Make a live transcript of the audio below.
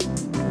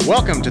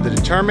Welcome to the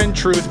Determined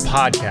Truth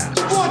Podcast.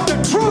 Want the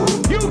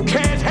truth? You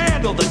can't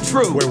handle the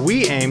truth. Where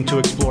we aim to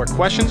explore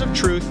questions of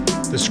truth,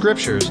 the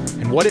scriptures,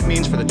 and what it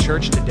means for the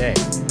church today.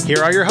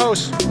 Here are your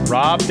hosts,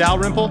 Rob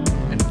Dalrymple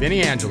and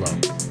Vinny Angelo.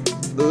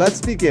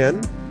 Let's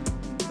begin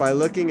by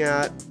looking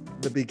at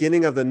the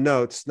beginning of the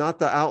notes, not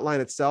the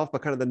outline itself,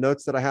 but kind of the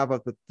notes that I have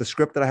of the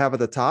script that I have at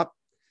the top.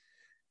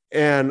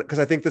 And because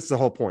I think this is the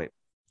whole point.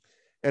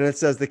 And it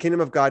says, the kingdom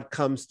of God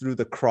comes through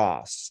the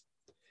cross.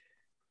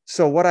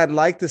 So what I'd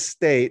like to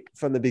state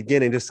from the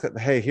beginning, just,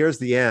 hey, here's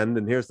the end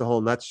and here's the whole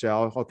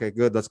nutshell. Okay,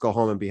 good. Let's go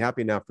home and be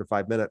happy now after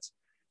 5 minutes.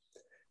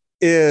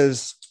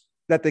 Is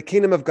that the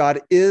kingdom of God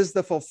is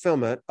the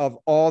fulfillment of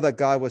all that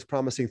God was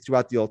promising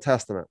throughout the Old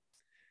Testament.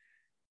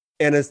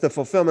 And it's the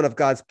fulfillment of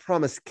God's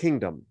promised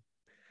kingdom.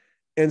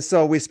 And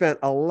so we spent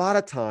a lot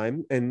of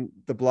time in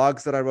the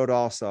blogs that I wrote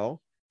also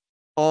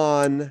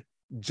on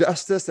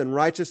justice and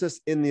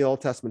righteousness in the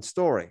Old Testament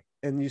story.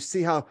 And you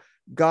see how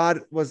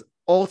God was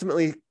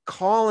ultimately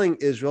calling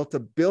Israel to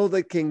build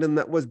a kingdom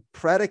that was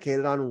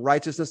predicated on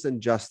righteousness and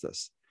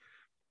justice.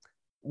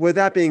 With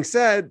that being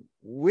said,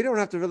 we don't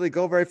have to really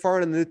go very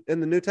far in the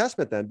New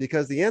Testament then,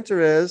 because the answer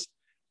is,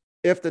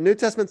 if the New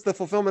Testament's the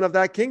fulfillment of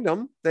that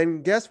kingdom,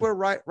 then guess where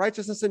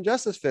righteousness and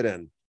justice fit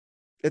in?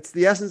 It's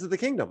the essence of the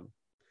kingdom.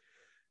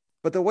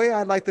 But the way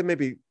I'd like to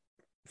maybe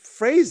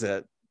phrase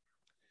it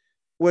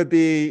would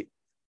be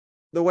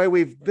the way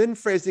we've been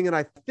phrasing it,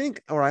 I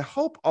think, or I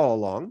hope all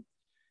along,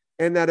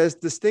 and that is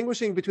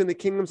distinguishing between the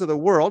kingdoms of the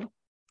world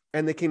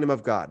and the kingdom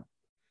of God.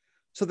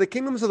 So the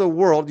kingdoms of the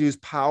world use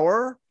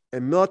power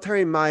and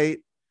military might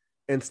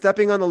and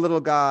stepping on the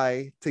little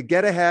guy to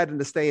get ahead and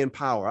to stay in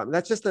power. I mean,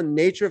 that's just the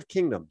nature of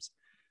kingdoms.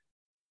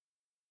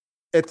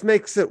 It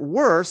makes it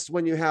worse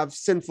when you have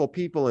sinful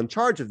people in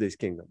charge of these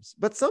kingdoms.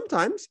 But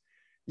sometimes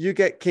you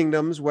get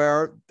kingdoms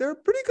where there are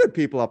pretty good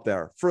people up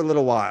there for a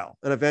little while,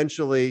 and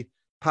eventually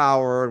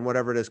power and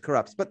whatever it is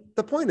corrupts. But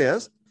the point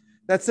is,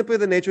 that's simply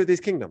the nature of these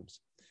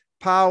kingdoms.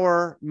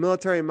 Power,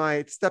 military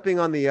might, stepping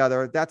on the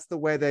other, that's the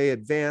way they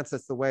advance,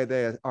 that's the way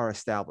they are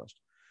established.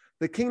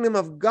 The kingdom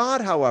of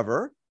God,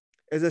 however,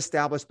 is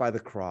established by the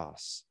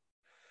cross.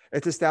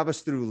 It's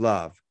established through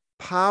love.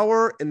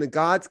 Power in the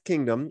God's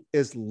kingdom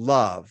is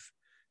love.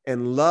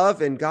 And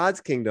love in God's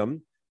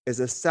kingdom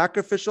is a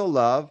sacrificial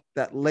love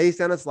that lays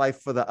down its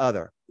life for the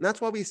other. And that's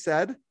why we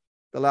said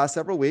the last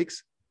several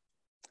weeks,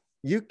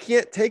 you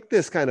can't take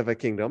this kind of a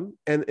kingdom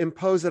and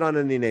impose it on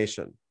any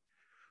nation.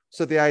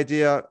 So the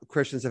idea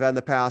Christians have had in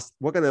the past,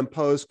 we're going to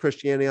impose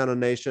Christianity on a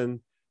nation.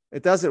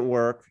 It doesn't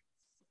work.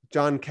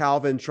 John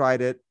Calvin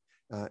tried it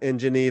in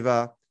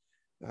Geneva.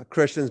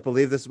 Christians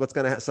believe this is what's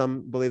going to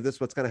some believe this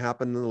is what's going to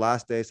happen in the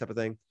last days, type of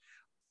thing.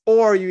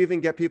 Or you even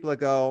get people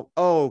that go,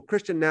 oh,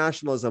 Christian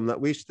nationalism,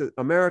 that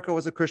America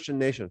was a Christian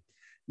nation.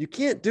 You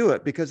can't do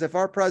it, because if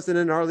our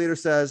president, our leader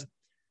says,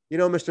 you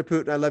know, Mr.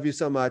 Putin, I love you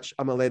so much,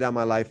 I'm going to lay down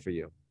my life for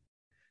you,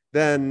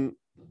 then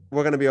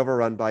we're going to be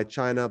overrun by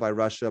China, by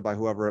Russia, by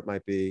whoever it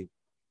might be,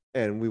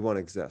 and we won't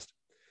exist.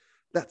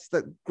 That's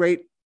the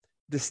great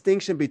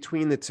distinction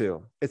between the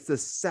two. It's the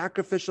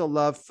sacrificial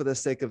love for the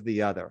sake of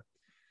the other.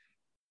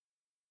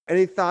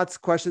 Any thoughts,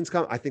 questions?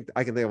 I think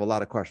I can think of a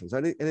lot of questions.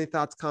 Any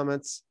thoughts,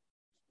 comments,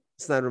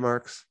 snide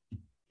remarks?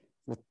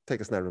 We'll take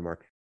a snide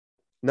remark.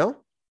 No?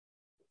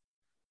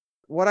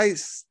 What I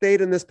state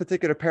in this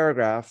particular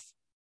paragraph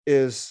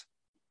is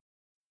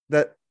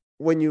that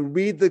when you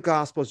read the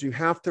Gospels, you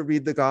have to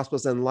read the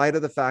Gospels in light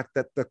of the fact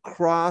that the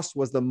cross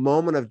was the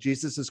moment of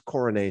Jesus's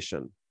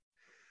coronation.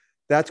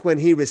 That's when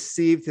he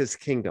received his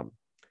kingdom.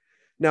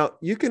 Now,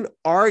 you can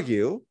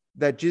argue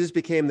that Jesus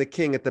became the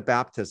king at the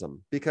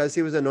baptism because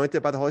he was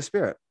anointed by the Holy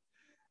Spirit.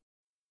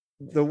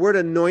 The word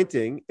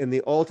anointing in the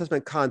Old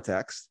Testament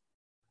context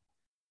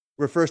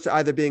refers to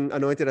either being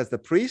anointed as the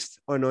priest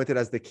or anointed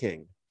as the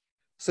king.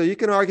 So you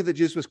can argue that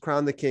Jesus was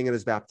crowned the king at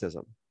his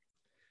baptism.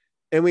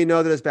 And we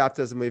know that his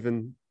baptism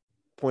even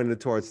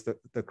pointed towards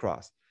the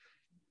cross.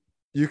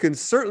 You can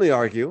certainly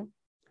argue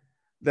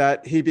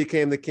that he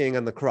became the king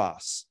on the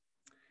cross.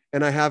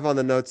 And I have on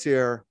the notes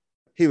here,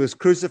 he was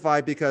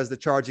crucified because the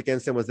charge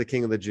against him was the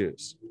king of the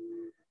Jews.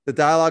 The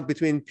dialogue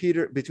between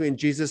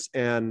Jesus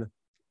and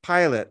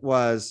Pilate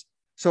was,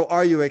 so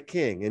are you a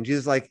king? And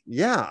Jesus is like,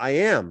 yeah, I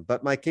am,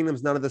 but my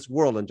kingdom's none of this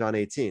world in John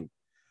 18.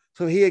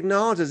 So he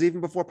acknowledges even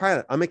before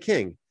Pilate, I'm a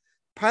king.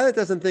 Pilate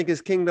doesn't think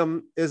his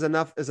kingdom is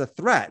enough as a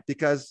threat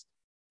because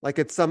like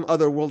it's some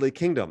other worldly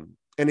kingdom.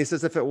 And he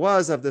says, if it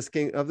was of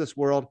this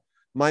world,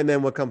 my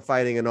men would come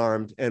fighting and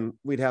armed, and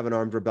we'd have an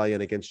armed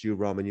rebellion against you,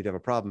 Rome, and you'd have a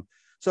problem.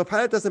 So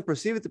Pilate doesn't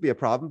perceive it to be a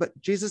problem, but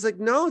Jesus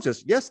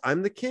acknowledges, yes,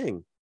 I'm the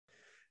king.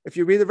 If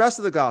you read the rest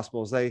of the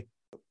Gospels,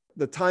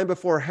 the time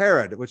before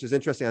Herod, which is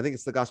interesting, I think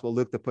it's the Gospel of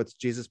Luke that puts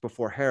Jesus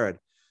before Herod,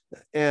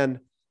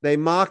 and they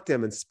mocked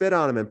him and spit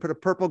on him and put a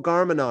purple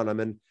garment on him,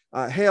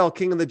 and hail,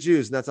 King of the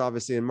Jews. And that's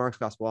obviously in Mark's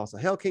Gospel also,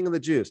 hail, King of the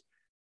Jews.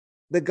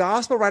 The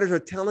gospel writers are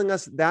telling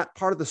us that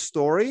part of the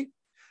story,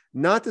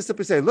 not to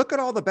simply say, look at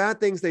all the bad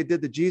things they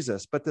did to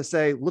Jesus, but to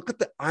say, look at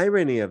the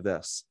irony of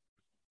this.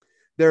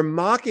 They're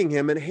mocking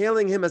him and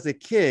hailing him as a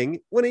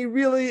king when he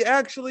really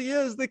actually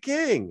is the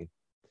king.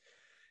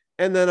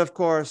 And then, of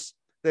course,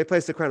 they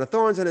place the crown of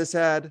thorns on his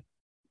head.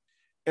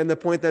 And the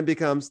point then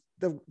becomes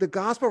the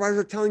gospel writers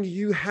are telling you,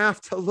 you have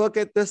to look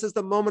at this as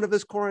the moment of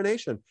his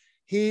coronation.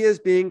 He is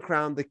being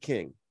crowned the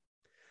king.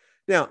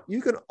 Now,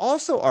 you can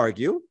also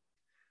argue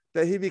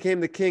that he became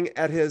the king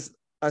at his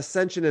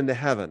ascension into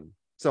heaven.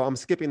 So I'm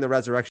skipping the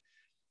resurrection.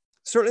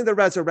 Certainly the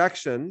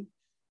resurrection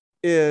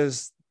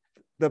is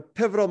the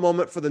pivotal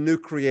moment for the new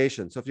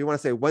creation. So if you want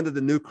to say, when did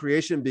the new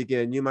creation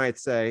begin? You might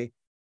say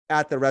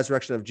at the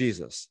resurrection of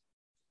Jesus.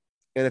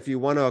 And if you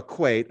want to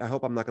equate, I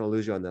hope I'm not going to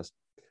lose you on this,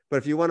 but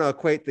if you want to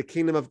equate the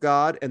kingdom of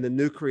God and the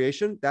new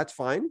creation, that's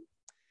fine.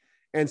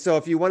 And so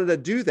if you wanted to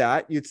do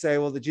that, you'd say,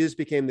 well, that Jesus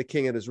became the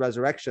king at his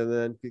resurrection,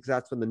 then because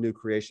that's when the new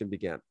creation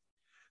began.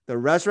 The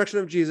resurrection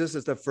of Jesus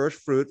is the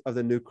first fruit of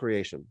the new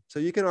creation. So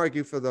you can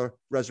argue for the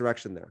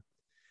resurrection there.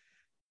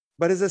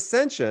 But his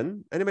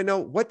ascension, anybody know,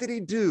 what did he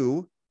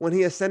do when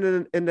he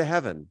ascended into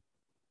heaven?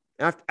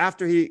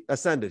 After he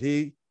ascended,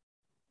 he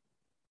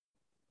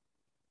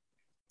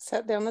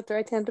sat down at the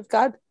right hand of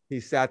God. He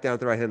sat down at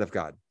the right hand of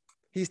God.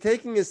 He's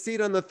taking his seat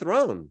on the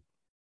throne.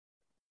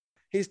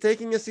 He's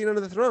taking his seat on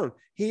the throne.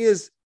 He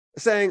is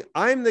saying,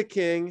 I'm the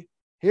king.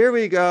 Here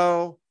we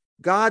go.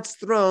 God's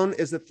throne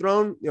is the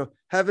throne.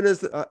 Heaven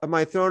is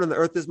my throne and the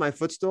earth is my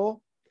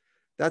footstool.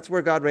 That's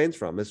where God reigns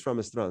from, is from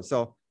his throne.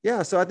 So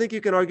yeah, so I think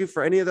you can argue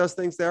for any of those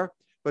things there,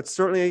 but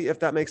certainly if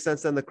that makes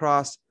sense, then the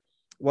cross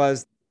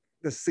was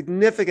the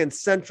significant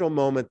central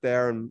moment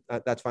there. And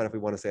that's fine if we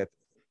want to say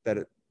that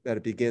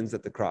it begins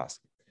at the cross.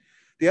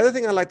 The other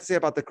thing I'd like to say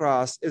about the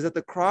cross is that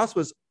the cross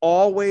was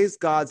always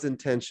God's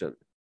intention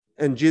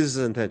and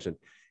Jesus' intention.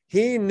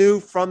 He knew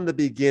from the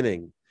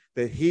beginning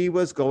that he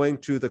was going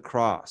to the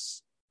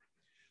cross.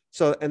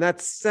 So, and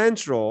that's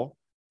central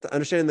to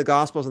understanding the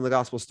Gospels and the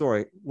gospel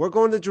story. We're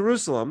going to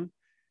Jerusalem,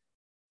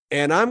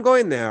 and I'm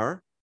going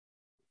there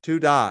to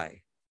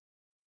die.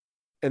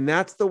 And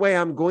that's the way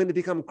I'm going to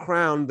become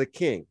crowned the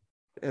king.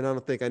 And I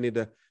don't think I need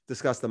to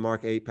discuss the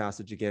Mark 8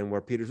 passage again,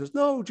 where Peter says,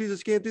 no,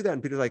 Jesus can't do that.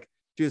 And Peter's like,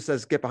 Jesus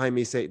says, get behind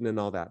me, Satan, and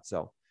all that.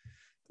 So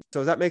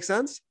does that make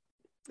sense?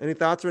 Any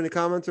thoughts or any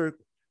comments or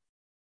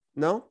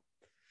no?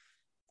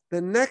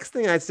 The next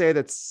thing I'd say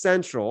that's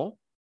central,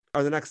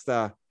 or the next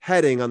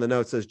heading on the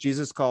note says,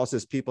 Jesus calls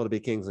his people to be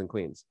kings and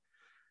queens,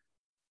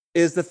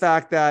 is the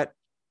fact that,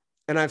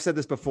 and I've said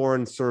this before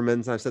in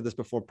sermons, and I've said this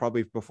before,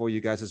 probably before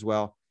you guys as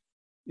well,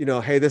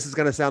 hey, this is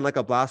going to sound like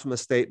a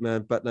blasphemous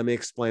statement, but let me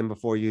explain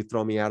before you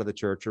throw me out of the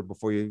church or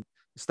before you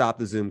stop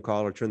the Zoom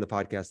call or turn the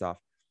podcast off.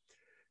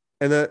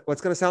 And what's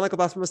going to sound like a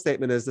blasphemous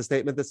statement is the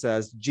statement that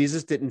says,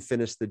 Jesus didn't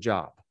finish the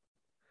job.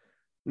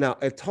 Now,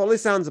 it totally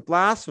sounds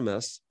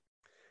blasphemous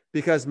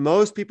because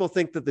most people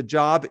think that the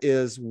job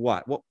is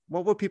what? What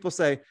would people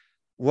say?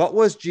 What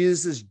was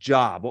Jesus'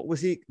 job?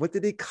 What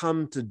did he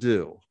come to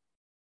do?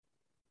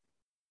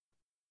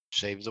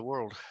 Save the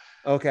world.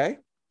 Okay.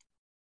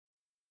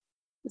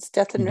 It's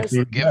death and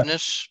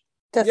forgiveness.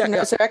 Death and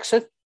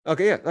resurrection.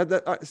 Okay, yeah.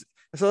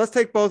 So let's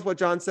take both what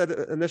John said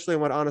initially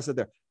and what Anna said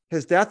there.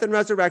 His death and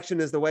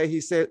resurrection is the way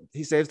he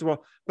saves the world.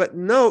 But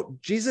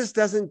note, Jesus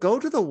doesn't go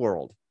to the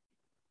world.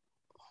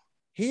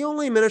 He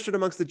only ministered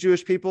amongst the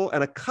Jewish people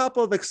and a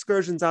couple of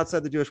excursions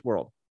outside the Jewish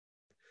world.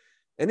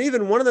 And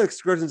even one of the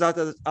excursions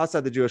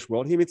outside the Jewish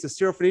world, he meets a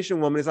Syrophoenician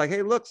woman. He's like,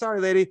 hey, look, sorry,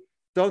 lady,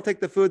 don't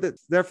take the food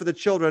that's there for the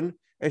children.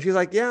 And she's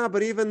like, yeah,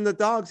 but even the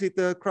dogs eat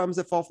the crumbs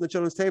that fall from the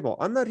children's table.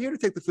 I'm not here to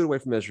take the food away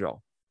from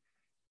Israel.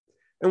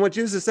 And what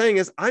Jesus is saying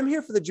is, I'm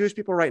here for the Jewish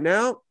people right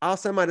now. I'll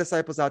send my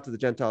disciples out to the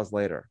Gentiles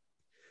later.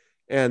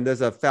 And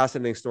there's a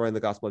fascinating story in the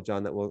Gospel of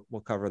John that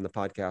we'll cover in the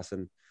podcast.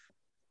 And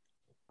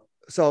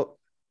so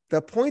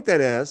the point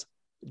then is,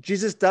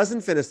 Jesus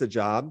doesn't finish the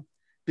job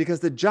because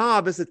the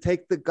job is to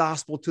take the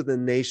gospel to the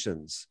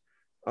nations.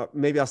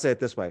 Maybe I'll say it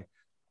this way.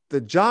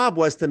 The job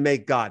was to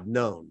make God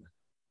known.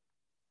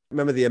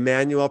 Remember the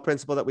Emmanuel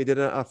principle that we did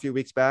a few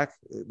weeks back,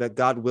 that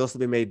God wills to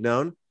be made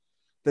known?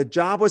 The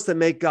job was to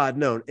make God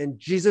known. And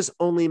Jesus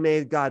only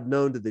made God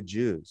known to the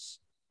Jews.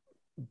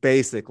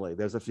 Basically,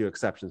 there's a few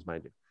exceptions,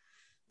 mind you.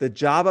 The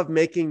job of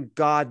making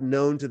God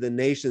known to the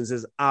nations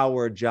is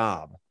our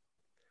job.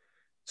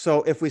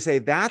 So if we say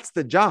that's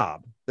the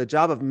job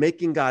of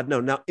making God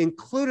known. Now,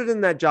 included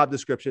in that job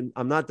description,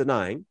 I'm not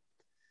denying,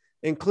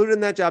 included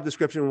in that job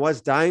description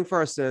was dying for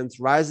our sins,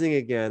 rising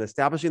again,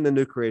 establishing the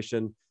new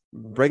creation,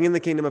 bringing the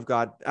kingdom of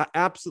God.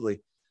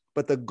 Absolutely.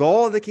 But the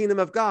goal of the kingdom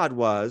of God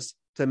was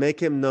to make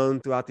him known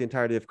throughout the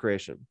entirety of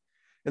creation.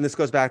 And this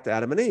goes back to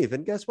Adam and Eve.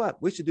 And guess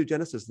what? We should do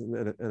Genesis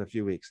in a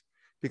few weeks,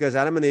 because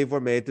Adam and Eve were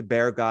made to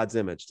bear God's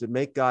image, to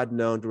make God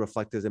known, to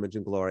reflect his image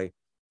and glory.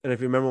 And if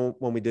you remember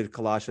when we did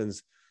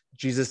Colossians,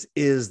 Jesus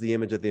is the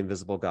image of the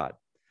invisible God.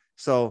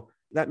 So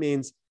that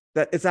means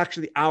that it's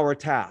actually our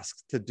task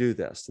to do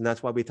this. And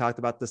that's why we talked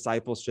about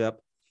discipleship,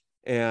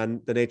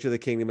 and the nature of the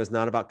kingdom is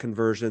not about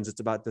conversions. It's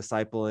about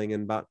discipling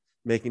and about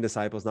making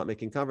disciples, not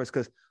making converts,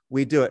 because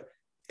we do it.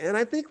 And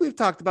I think we've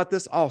talked about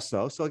this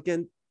also. So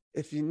again,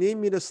 if you need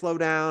me to slow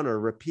down or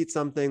repeat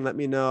something, let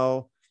me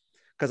know,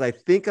 because I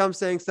think I'm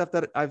saying stuff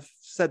that I've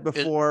said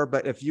before,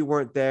 but if you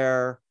weren't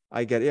there,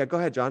 I get it. Yeah, go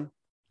ahead, John.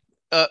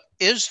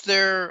 Is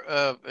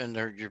there, and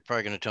you're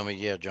probably going to tell me,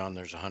 yeah, John,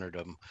 there's 100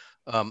 of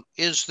them.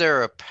 Is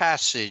there a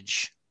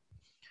passage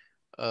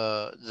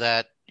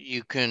that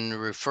you can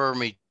refer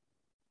me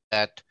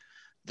that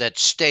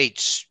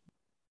states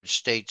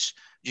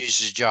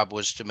Jesus' job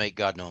was to make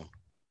God known?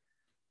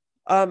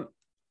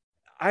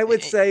 I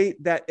would say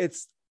that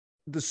it's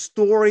the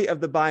story of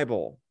the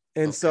Bible.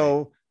 And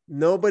so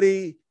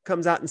nobody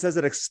comes out and says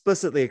it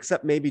explicitly,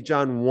 except maybe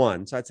John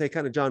 1. So I'd say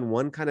kind of John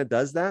 1 kind of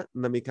does that.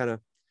 And let me kind of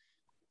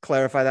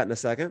clarify that in a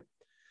second.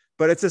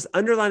 But it's this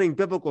underlining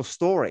biblical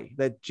story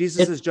that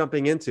Jesus is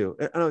jumping into.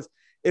 I don't know,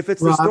 if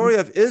it's the story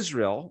of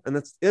Israel, and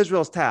that's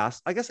Israel's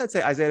task, I guess I'd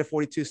say Isaiah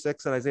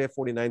 42:6 and Isaiah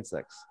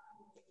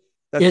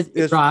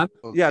 49:6. Rob?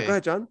 Yeah, go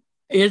ahead, John.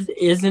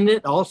 Isn't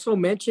it also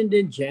mentioned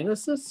in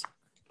Genesis?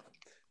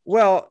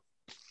 Well,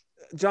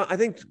 John, I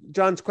think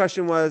John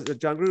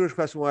Gruber's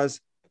question was,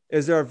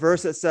 is there a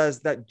verse that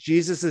says that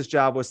Jesus's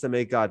job was to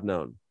make God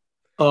known?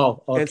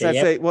 Oh, okay. And so I'd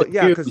say, well,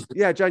 yeah, because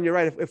John, you're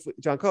right. If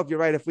John Cove, you're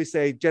right. If we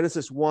say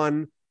Genesis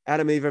 1,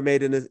 Adam and Eve are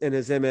made in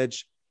his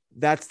image,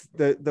 that's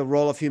the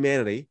role of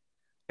humanity.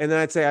 And then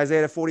I'd say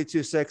Isaiah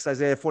 42:6,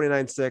 Isaiah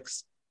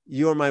 49:6,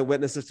 you are my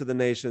witnesses to the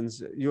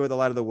nations. You are the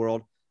light of the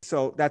world.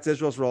 So that's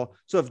Israel's role.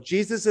 So if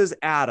Jesus is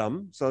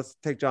Adam, so let's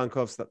take John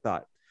Cove's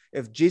thought.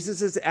 If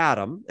Jesus is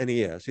Adam, and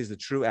he's the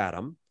true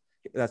Adam,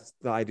 that's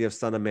the idea of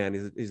son of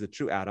man. He's the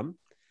true Adam.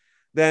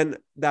 Then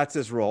that's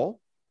his role,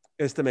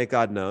 is to make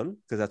God known,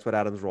 because that's what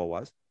Adam's role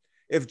was.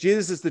 If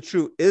Jesus is the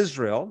true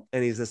Israel,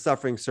 and he's the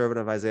suffering servant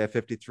of Isaiah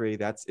 53,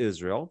 that's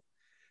Israel.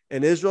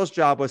 And Israel's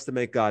job was to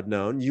make God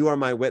known. You are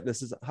my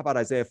witnesses. How about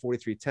Isaiah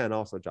 43:10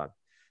 also, John?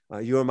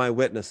 You are my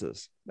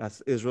witnesses.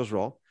 That's Israel's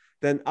role.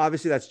 Then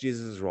obviously that's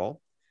Jesus'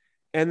 role.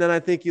 And then I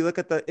think you look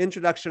at the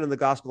introduction of the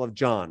Gospel of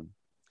John,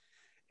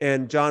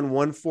 and John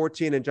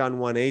 1:14 and John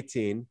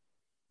 1:18,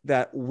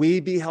 that we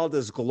beheld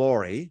his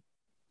glory.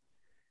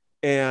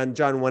 And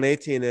John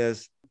 1:18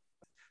 is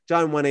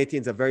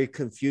a very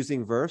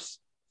confusing verse,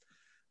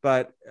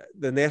 but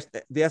the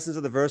essence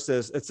of the verse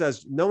is, it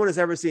says, no one has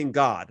ever seen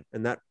God,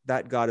 and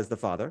that God is the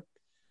Father,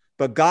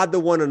 but God, the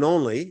one and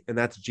only, and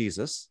that's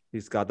Jesus.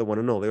 He's God, the one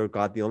and only, or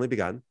God, the only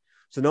begotten.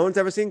 So no one's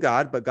ever seen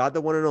God, but God,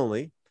 the one and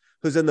only,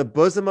 who's in the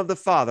bosom of the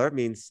Father,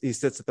 means he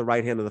sits at the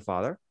right hand of the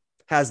Father,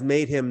 has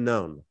made him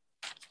known.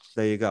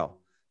 There you go.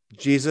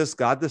 Jesus,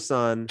 God the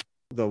Son,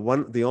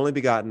 the only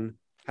begotten,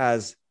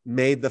 has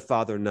made the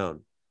Father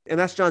known. And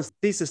that's John's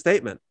thesis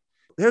statement.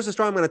 Here's the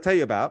story I'm going to tell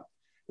you about.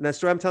 And that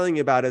story I'm telling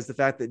you about is the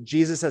fact that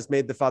Jesus has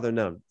made the Father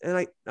known.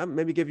 And I'll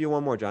maybe give you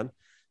one more, John.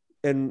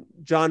 In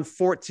John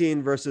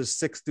 14, verses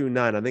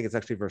 6-9, I think it's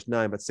actually verse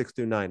 9, but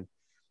 6-9.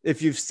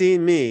 If you've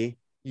seen me,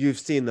 you've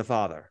seen the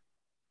Father.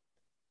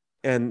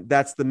 And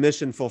that's the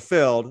mission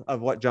fulfilled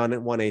of what John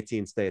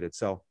 1:18 stated.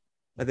 So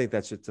I think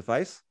that should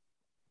suffice.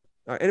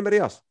 All right, anybody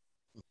else?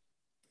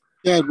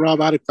 Yeah, Rob,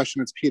 I had a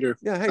question. It's Peter.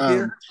 Yeah, hey,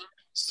 Peter.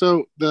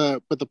 So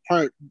the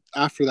part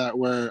after that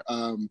where,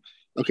 and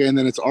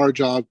then it's our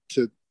job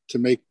to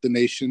make the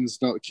nations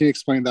know. Can you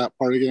explain that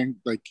part again?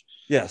 Like,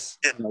 yes,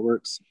 how that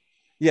works?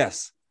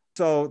 Yes.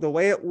 So the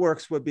way it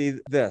works would be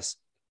this.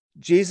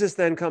 Jesus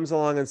then comes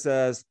along and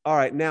says, all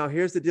right, now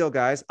here's the deal,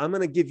 guys. I'm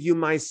going to give you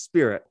my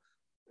spirit.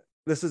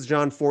 This is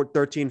John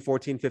 13,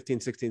 14, 15,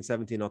 16,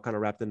 17. I'll kind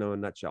of wrap the note in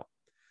a nutshell.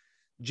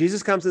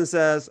 Jesus comes and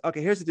says,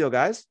 okay, here's the deal,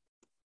 guys.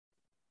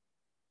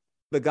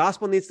 The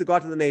gospel needs to go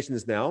out to the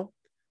nations now.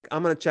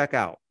 I'm going to check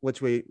out,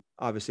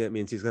 obviously it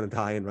means he's going to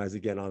die and rise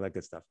again, all that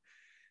good stuff.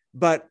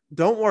 But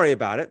don't worry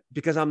about it,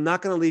 because I'm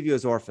not going to leave you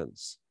as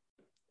orphans.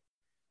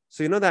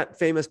 So you know that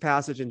famous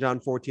passage in John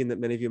 14 that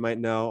many of you might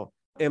know,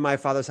 in my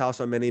Father's house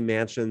are many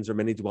mansions, or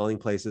many dwelling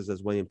places,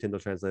 as William Tyndale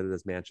translated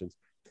as mansions,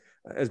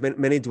 as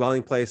many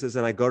dwelling places,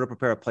 and I go to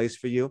prepare a place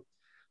for you.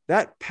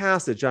 That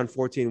passage, John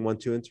 14, 1,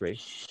 2, and 3,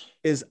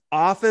 is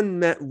often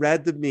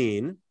read to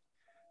mean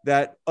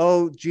that,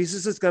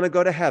 Jesus is going to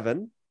go to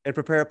heaven and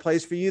prepare a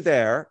place for you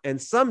there,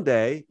 and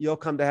someday you'll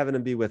come to heaven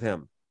and be with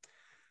him.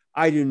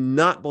 I do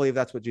not believe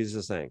that's what Jesus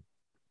is saying.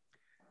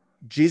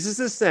 Jesus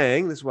is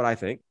saying, this is what I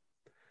think,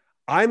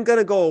 I'm going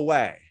to go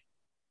away,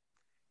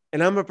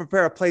 and I'm going to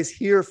prepare a place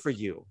here for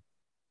you.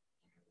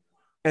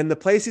 And the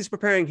place he's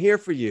preparing here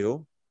for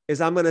you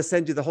is I'm going to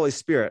send you the Holy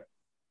Spirit.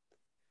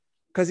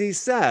 Because he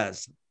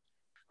says,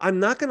 I'm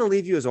not going to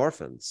leave you as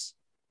orphans.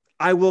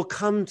 I will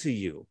come to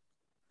you.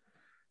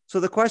 So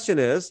the question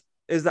is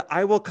that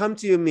I will come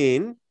to you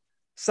mean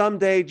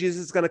someday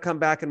Jesus is going to come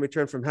back and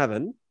return from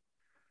heaven?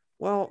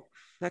 Well,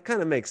 that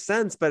kind of makes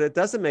sense, but it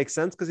doesn't make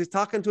sense because he's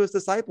talking to his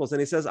disciples and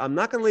he says, I'm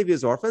not going to leave you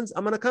as orphans.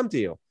 I'm going to come to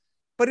you.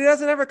 But he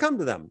doesn't ever come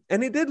to them.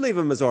 And he did leave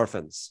them as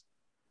orphans,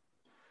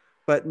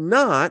 but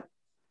not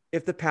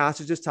if the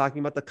passage is talking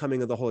about the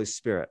coming of the Holy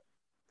Spirit.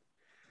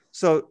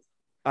 So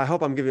I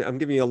hope I'm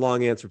giving you a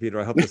long answer, Peter.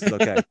 I hope this is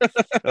okay.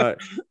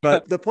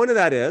 But the point of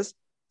that is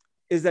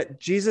that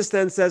Jesus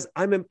then says,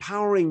 I'm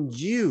empowering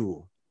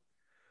you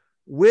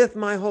with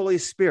my Holy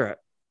Spirit.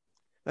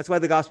 That's why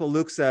the Gospel of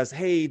Luke says,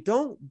 hey,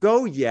 don't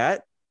go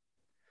yet.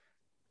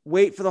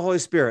 Wait for the Holy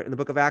Spirit. And the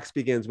book of Acts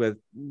begins with,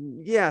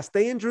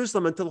 stay in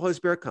Jerusalem until the Holy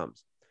Spirit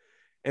comes.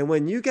 And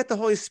when you get the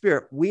Holy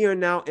Spirit, we are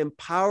now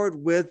empowered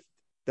with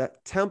the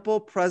temple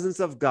presence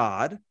of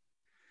God.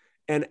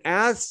 And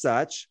as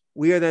such,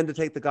 we are then to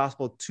take the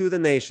gospel to the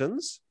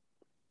nations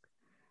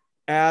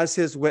as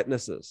his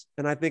witnesses.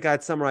 And I think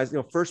I'd summarize,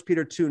 1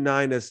 Peter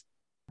 2:9 is,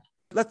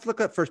 let's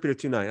look at 1 Peter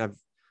 2:9. I've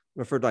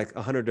referred like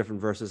 100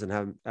 different verses and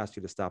haven't asked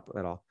you to stop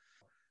at all.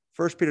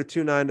 1 Peter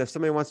 2:9, if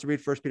somebody wants to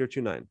read 1 Peter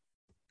 2:9.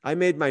 I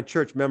made my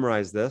church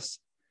memorize this.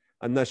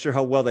 I'm not sure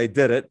how well they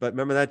did it, but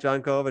remember that,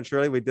 John Cove and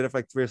Shirley? We did it for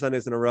like 3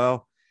 Sundays in a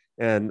row.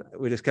 And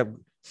we just kept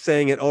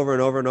saying it over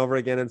and over and over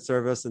again in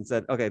service and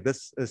said, okay,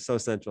 this is so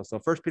central. So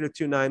 1 Peter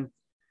 2:9,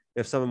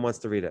 if someone wants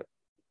to read it.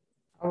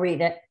 I'll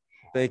read it.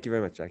 Thank you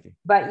very much, Jackie.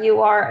 But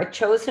you are a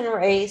chosen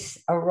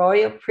race, a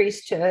royal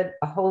priesthood,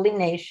 a holy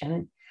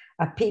nation,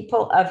 a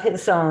people of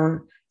his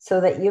own,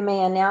 so that you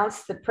may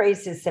announce the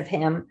praises of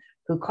him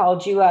who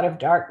called you out of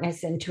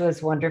darkness into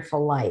his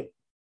wonderful light.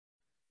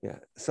 Yeah.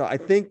 So I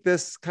think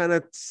this kind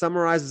of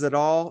summarizes it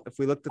all. If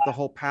we looked at the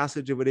whole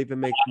passage, it would even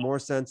make more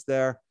sense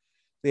there.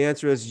 The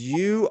answer is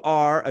you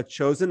are a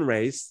chosen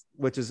race,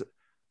 which is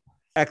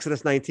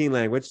Exodus 19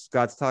 language.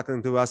 God's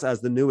talking to us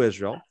as the new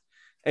Israel.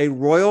 A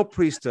royal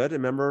priesthood.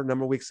 Remember, a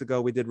number of weeks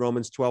ago, we did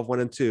Romans 12:1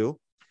 and 2.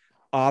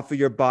 Offer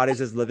your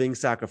bodies as living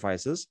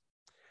sacrifices.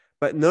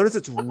 But notice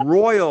it's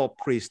royal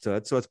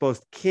priesthood. So it's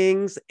both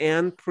kings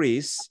and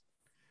priests.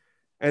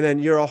 And then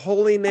you're a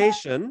holy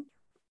nation.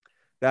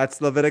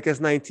 That's Leviticus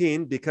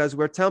 19. Because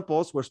we're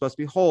temples, we're supposed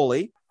to be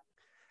holy.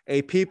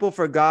 A people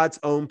for God's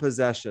own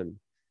possession.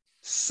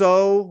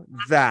 So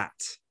that,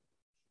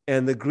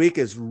 and the Greek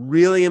is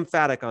really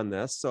emphatic on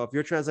this. So if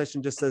your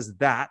translation just says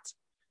that,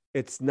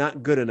 it's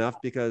not good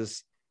enough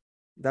because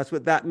that's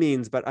what that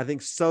means. But I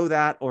think so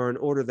that or in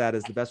order that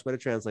is the best way to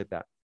translate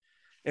that.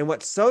 And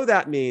what so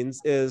that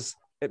means is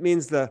it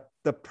means the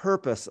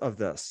purpose of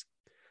this.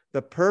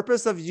 The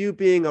purpose of you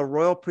being a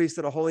royal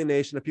priesthood, a holy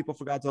nation, a people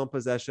for God's own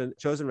possession,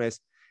 chosen race,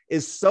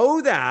 is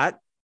so that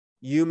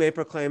you may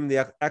proclaim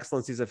the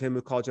excellencies of him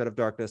who called you out of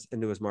darkness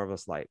into his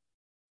marvelous light.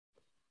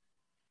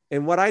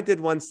 And what I did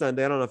one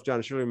Sunday, I don't know if John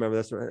and Shirley remember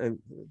this, and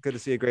good to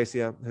see you,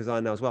 Gracia, who's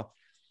on now as well,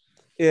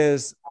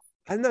 is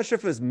I'm not sure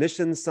if it was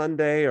Mission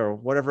Sunday or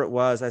whatever it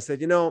was. I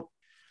said,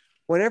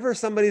 whenever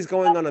somebody's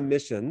going on a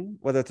mission,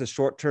 whether it's a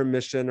short-term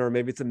mission or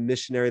maybe it's a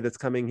missionary that's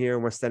coming here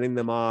and we're sending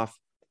them off,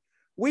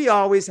 we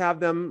always have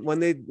them when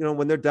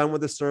they're done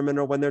with the sermon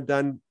or when they're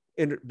done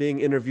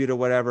being interviewed or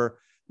whatever,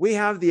 we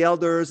have the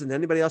elders and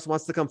anybody else who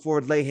wants to come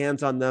forward, lay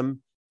hands on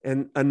them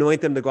and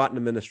anoint them to go out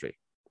into ministry.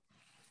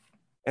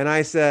 And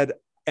I said,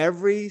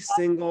 every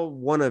single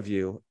one of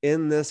you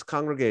in this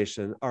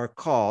congregation are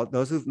called,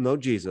 those who know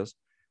Jesus,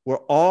 we're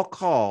all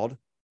called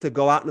to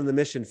go out in the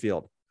mission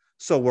field.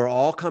 So we're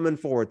all coming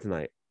forward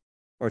tonight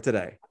or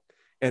today.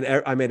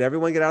 And I made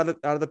everyone get out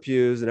of the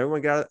pews and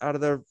everyone get out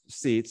of their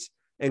seats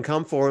and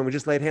come forward. And we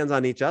just laid hands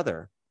on each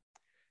other.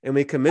 And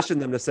we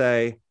commissioned them to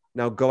say,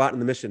 now go out in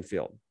the mission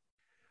field.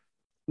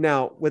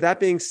 Now, with that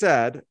being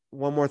said,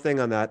 one more thing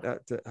on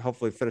that, to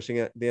hopefully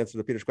finishing the answer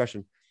to Peter's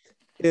question,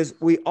 is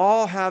we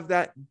all have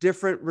that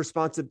different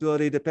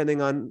responsibility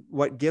depending on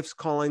what gifts,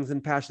 callings,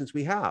 and passions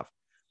we have.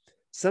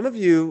 Some of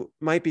you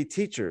might be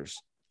teachers,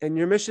 and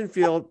your mission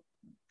field,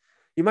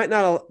 you might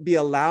not be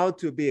allowed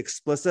to be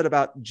explicit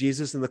about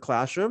Jesus in the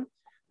classroom,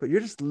 but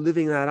you're just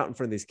living that out in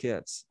front of these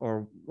kids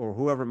or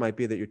whoever it might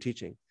be that you're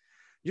teaching.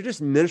 You're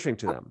just ministering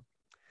to them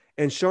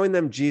and showing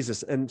them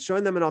Jesus and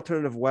showing them an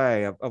alternative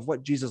way of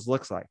what Jesus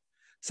looks like.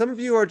 Some of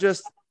you are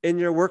just in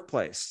your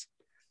workplace.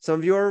 Some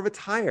of you are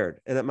retired,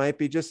 and it might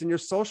be just in your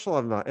social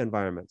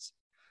environments.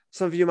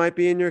 Some of you might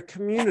be in your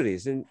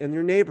communities, in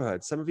your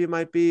neighborhoods. Some of you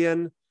might be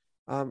in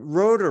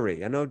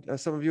Rotary. I know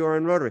some of you are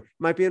in Rotary. It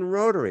might be in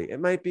Rotary. It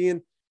might be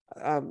in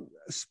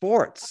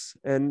sports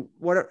and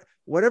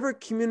whatever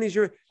communities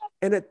you're in.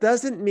 And it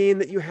doesn't mean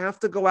that you have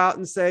to go out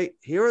and say,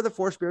 here are the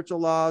 4 spiritual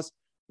laws,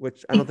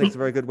 which I don't think is a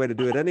very good way to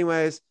do it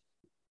anyways.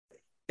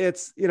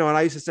 It's, and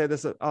I used to say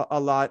this a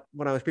lot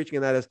when I was preaching,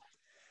 and that is,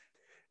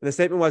 and the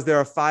statement was, there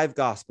are 5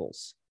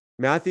 gospels: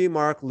 Matthew,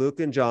 Mark, Luke,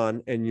 and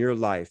John, and your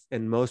life.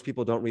 And most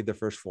people don't read the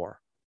first 4.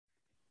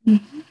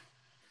 Mm-hmm.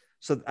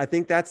 So I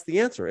think that's the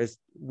answer, is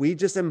we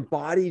just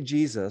embody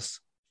Jesus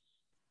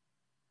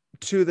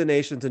to the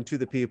nations and to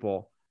the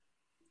people.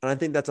 And I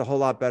think that's a whole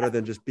lot better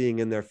than just being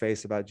in their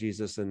face about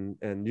Jesus and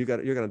you're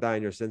going to die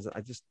in your sins.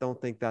 I just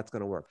don't think that's going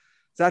to work.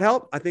 Does that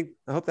help? I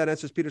hope that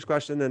answers Peter's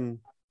question.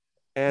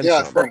 And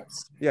yeah,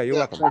 thanks. Yeah, you're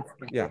welcome. Thanks.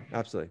 Yeah,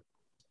 absolutely.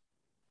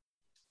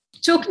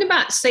 Talking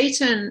about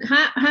Satan,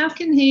 how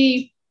can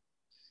he,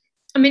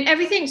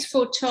 everything's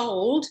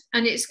foretold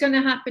and it's going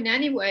to happen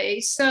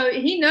anyway. So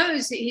he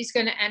knows that he's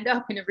going to end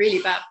up in a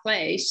really bad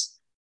place,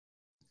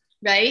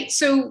 right?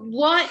 So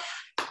why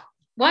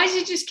does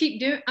he just keep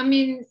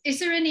doing? Is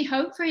there any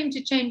hope for him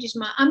to change his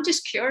mind? I'm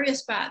just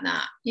curious about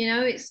that.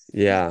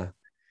 Yeah.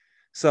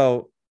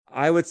 So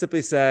I would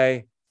simply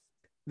say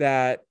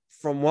that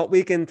from what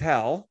we can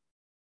tell,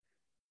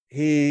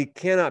 he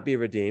cannot be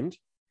redeemed.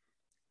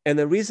 And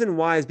the reason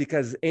why is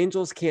because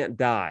angels can't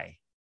die.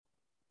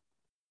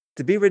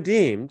 To be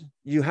redeemed,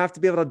 you have to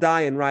be able to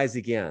die and rise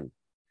again.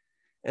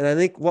 And I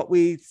think what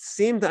we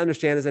seem to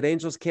understand is that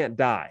angels can't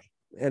die.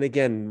 And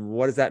again,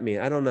 what does that mean?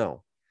 I don't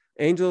know.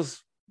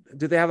 Angels,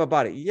 do they have a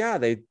body? Yeah,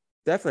 they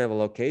definitely have a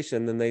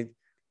location,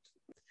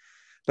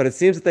 but it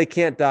seems that they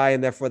can't die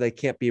and therefore they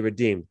can't be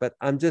redeemed. But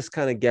I'm just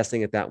kind of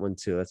guessing at that one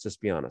too. Let's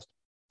just be honest.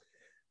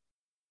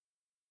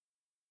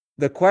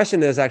 The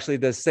question is actually,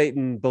 does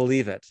Satan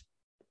believe it?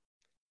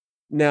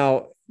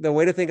 Now, the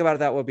way to think about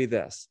that would be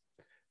this.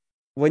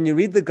 When you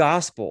read the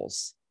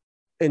Gospels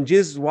and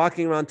Jesus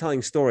walking around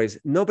telling stories,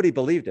 nobody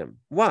believed him.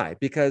 Why?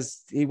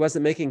 Because he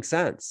wasn't making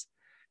sense.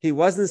 He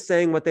wasn't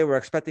saying what they were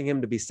expecting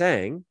him to be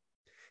saying.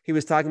 He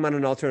was talking about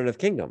an alternative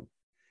kingdom.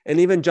 And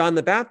even John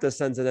the Baptist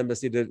sends an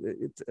embassy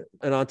to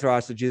an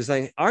entourage to Jesus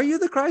saying, are you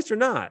the Christ or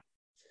not?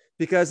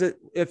 Because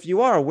if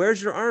you are,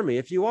 where's your army?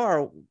 If you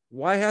are,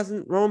 why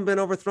hasn't Rome been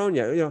overthrown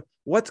yet?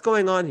 What's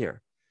going on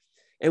here?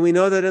 And we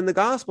know that in the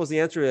Gospels, the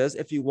answer is,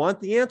 if you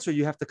want the answer,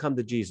 you have to come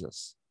to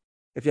Jesus.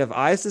 If you have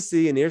eyes to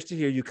see and ears to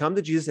hear, you come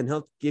to Jesus and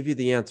he'll give you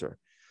the answer.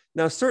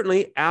 Now,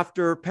 certainly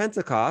after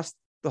Pentecost,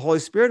 the Holy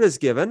Spirit is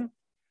given,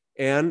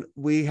 and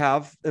we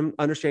have an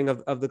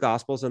understanding of the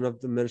Gospels and of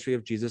the ministry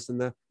of Jesus and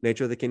the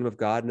nature of the kingdom of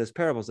God and his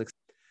parables.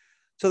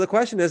 So the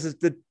question is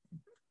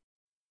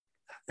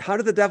how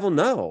did the devil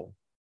know?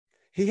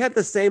 He had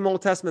the same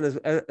Old Testament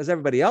as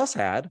everybody else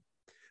had,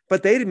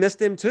 but they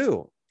missed him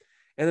too.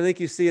 And I think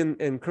you see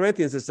in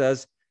Corinthians, it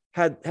says,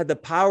 had the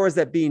powers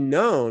that be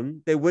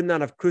known, they would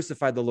not have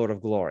crucified the Lord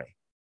of glory.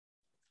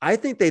 I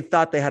think they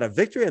thought they had a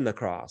victory in the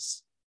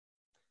cross.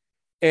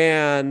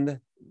 And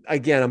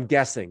again, I'm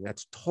guessing.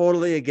 That's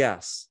totally a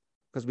guess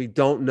because we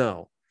don't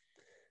know.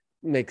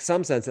 Makes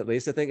some sense, at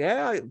least, to think,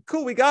 yeah,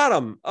 cool, we got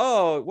him.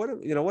 Oh, what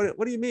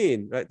do you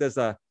mean? Right?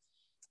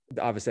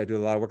 Obviously I do a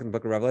lot of work in the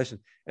book of Revelation,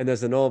 and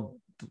there's an old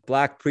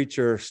black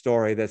preacher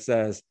story that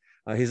says,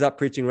 he's up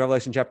preaching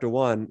Revelation chapter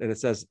 1, and it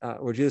says,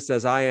 where Jesus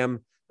says, I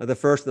am the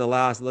first and the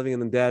last, living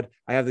and the dead.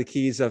 I have the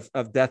keys of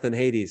death and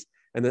Hades.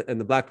 And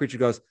the black preacher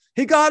goes,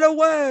 he got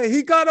away,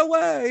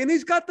 and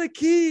he's got the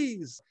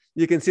keys.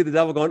 You can see the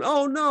devil going,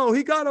 oh no,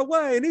 he got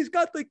away and he's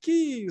got the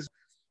keys.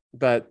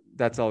 But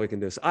that's all we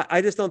can do. So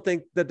I just don't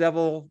think the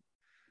devil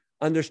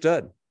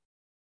understood.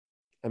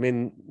 I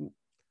mean,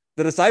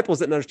 the disciples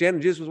didn't understand,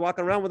 and Jesus was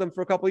walking around with them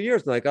for a couple of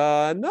years. Like,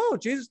 no,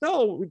 Jesus,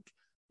 no.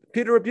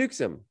 Peter rebukes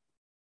him.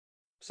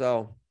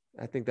 So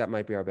I think that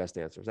might be our best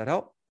answer. Does that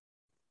help?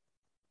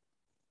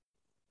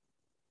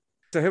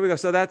 So here we go.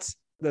 So that's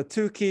the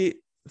two key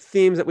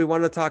themes that we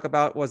wanted to talk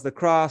about was the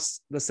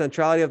cross, the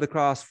centrality of the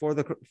cross for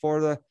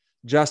the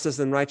justice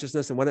and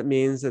righteousness and what it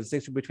means, the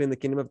distinction between the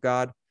kingdom of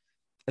God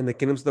and the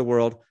kingdoms of the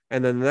world.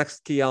 And then the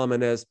next key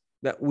element is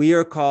that we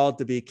are called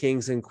to be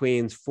kings and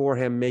queens for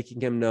him,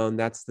 making him known.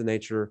 That's the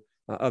nature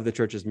of the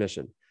church's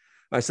mission.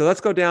 All right, so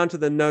let's go down to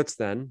the notes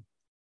then.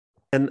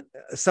 And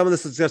some of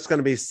this is just going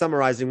to be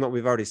summarizing what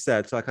we've already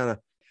said. So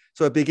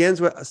it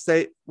begins with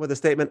a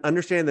statement,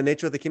 understanding the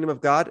nature of the kingdom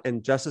of God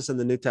and justice in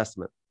the New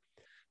Testament.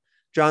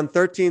 John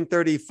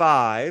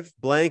 13:35,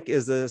 blank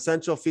is the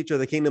essential feature of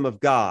the kingdom of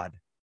God.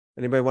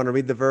 Anybody want to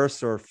read the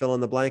verse or fill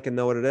in the blank and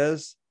know what it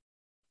is?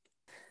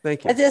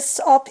 Thank you.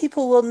 All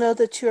people will know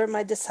that you are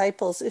my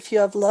disciples if you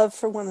have love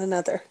for one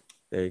another.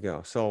 There you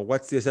go. So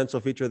what's the essential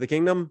feature of the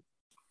kingdom?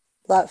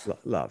 Love.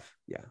 Love.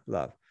 Yeah,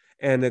 love.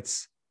 And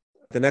it's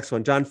the next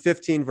one, John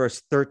 15,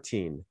 verse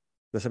 13.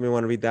 Does somebody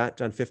want to read that?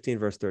 John 15,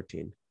 verse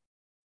 13.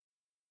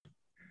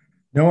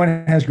 No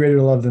one has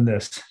greater love than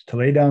this, to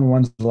lay down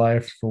one's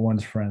life for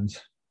one's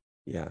friends.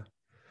 Yeah.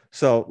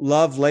 So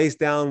love lays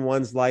down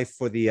one's life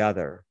for the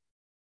other.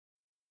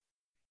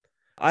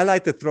 I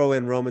like to throw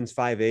in Romans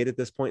 5:8 at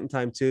this point in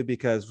time too,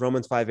 because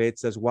Romans 5:8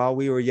 says, while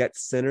we were yet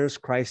sinners,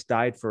 Christ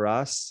died for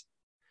us.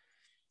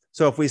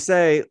 So if we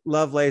say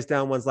love lays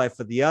down one's life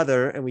for the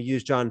other, and we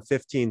use John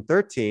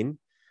 15:13,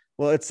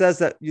 well, it says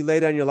that you lay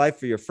down your life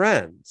for your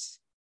friends.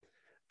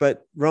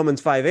 But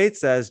Romans 5:8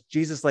 says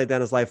Jesus laid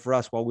down his life for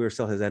us while we were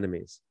still his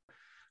enemies.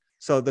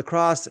 So the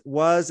cross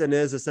was and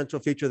is a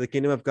central feature of the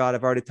kingdom of God.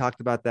 I've already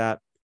talked about that.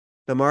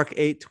 The Mark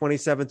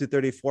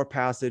 8:27-34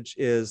 passage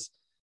is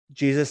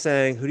Jesus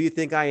saying, who do you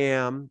think I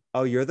am?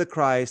 Oh, you're the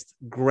Christ.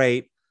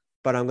 Great.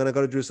 But I'm going to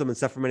go to Jerusalem and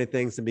suffer many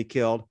things and be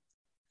killed.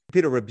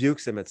 Peter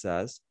rebukes him, it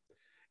says.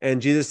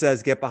 And Jesus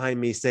says, get behind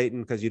me,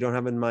 Satan, because you don't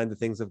have in mind the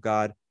things of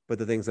God, but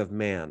the things of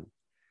man.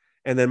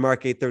 And then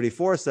Mark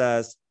 8:34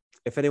 says,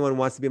 if anyone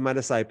wants to be my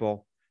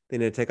disciple, they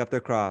need to take up their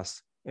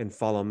cross and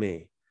follow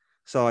me.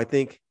 So I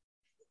think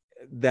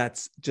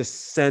that's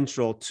just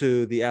central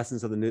to the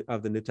essence of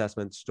the New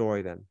Testament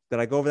story then. Did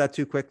I go over that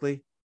too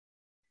quickly?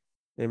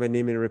 Anybody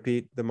need me to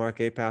repeat the Mark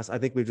 8 pass? I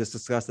think we've just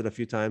discussed it a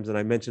few times, and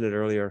I mentioned it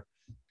earlier.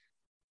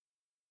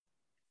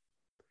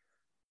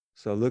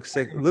 So Luke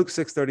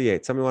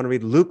 6:38. Somebody want to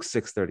read Luke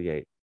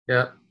 6:38?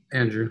 Yeah,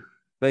 Andrew.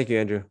 Thank you,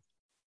 Andrew.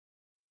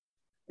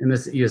 In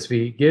this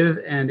ESV, give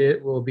and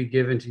it will be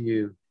given to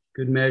you.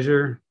 Good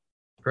measure,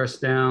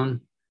 pressed down,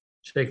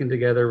 shaken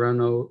together,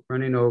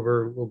 running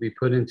over, will be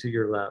put into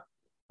your lap.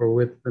 For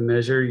with the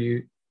measure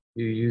you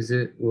use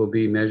it will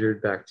be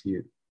measured back to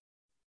you.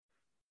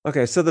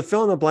 Okay, so the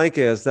fill in the blank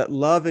is that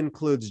love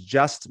includes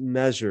just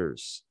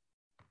measures.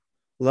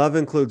 Love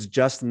includes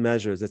just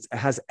measures. It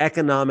has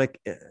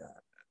economic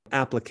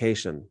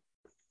application.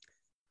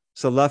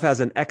 So love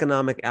has an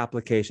economic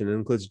application. It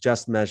includes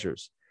just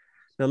measures.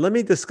 Now, let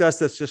me discuss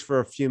this just for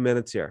a few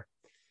minutes here.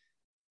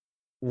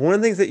 One of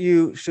the things that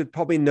you should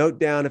probably note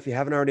down, if you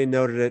haven't already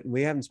noted it, and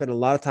we haven't spent a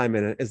lot of time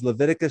in it, is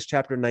Leviticus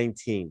chapter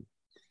 19.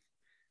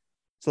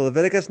 So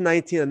Leviticus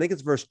 19, I think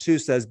it's verse 2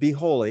 says, be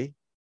holy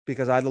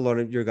because I, the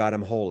Lord your God,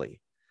 am holy.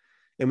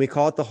 And we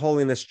call it the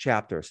holiness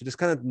chapter. So just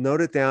kind of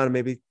note it down. And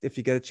maybe if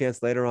you get a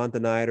chance later on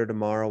tonight or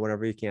tomorrow,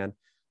 whenever you can,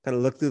 kind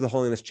of look through the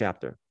holiness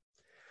chapter.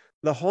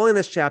 The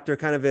holiness chapter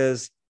kind of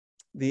is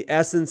the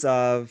essence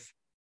of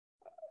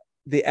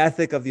the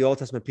ethic of the Old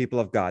Testament people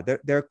of God.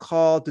 They're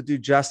called to do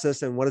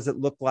justice. And what does it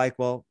look like?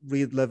 Well,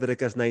 read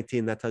Leviticus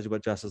 19. That tells you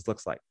what justice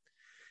looks like.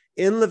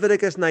 In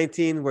Leviticus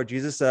 19, where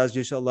Jesus says,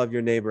 you shall love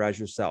your neighbor as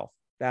yourself.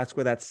 That's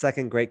where that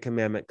second great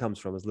commandment comes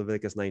from, is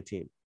Leviticus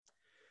 19.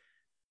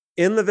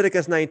 In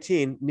Leviticus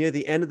 19, near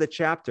the end of the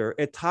chapter,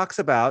 it talks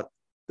about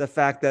the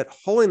fact that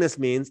holiness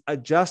means a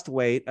just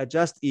weight, a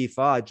just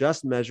ephah, a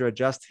just measure, a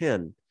just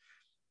hin.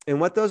 And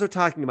what those are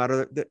talking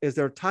about is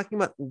they're talking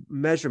about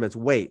measurements,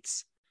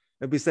 weights.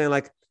 It'd be saying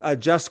like a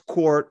just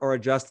quart or a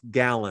just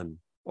gallon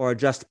or a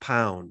just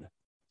pound.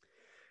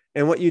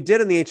 And what you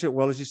did in the ancient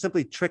world is you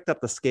simply tricked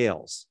up the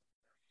scales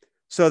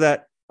so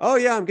that, oh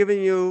yeah, I'm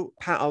giving you,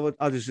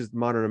 I'll just use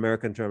modern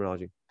American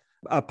terminology,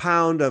 a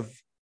pound of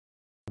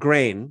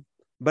grain,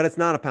 but it's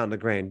not a pound of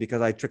grain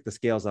because I tricked the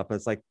scales up.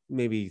 It's like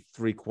maybe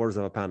 3/4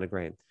 of a pound of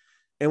grain.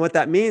 And what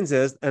that means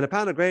is, and a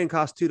pound of grain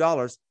costs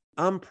 $2.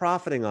 I'm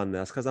profiting on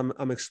this because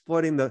I'm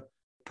exploiting the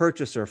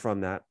purchaser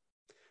from that.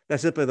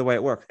 That's simply the way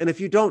it works. And if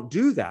you don't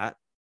do that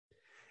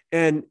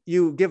and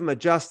you give them a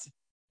just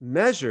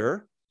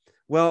measure,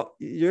 well,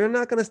 you're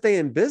not going to stay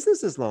in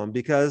business as long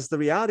because the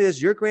reality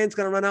is your grain's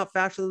going to run out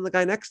faster than the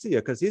guy next to you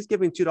because he's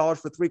giving $2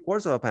 for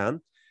 3/4 of a pound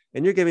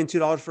and you're giving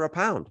 $2 for a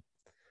pound.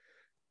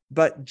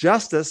 But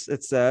justice,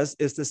 it says,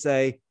 is to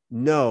say,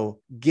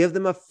 no, give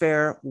them a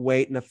fair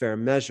weight and a fair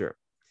measure.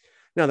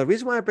 Now, the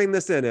reason why I bring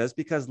this in is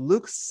because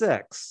Luke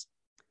 6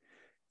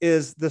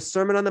 is the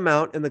Sermon on the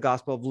Mount in the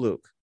Gospel of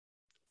Luke.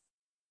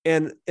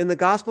 And in the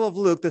Gospel of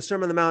Luke, the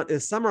Sermon on the Mount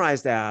is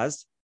summarized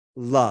as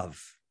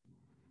love.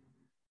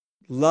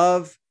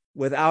 Love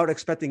without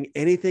expecting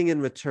anything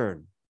in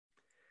return.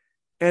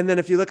 And then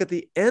if you look at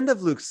the end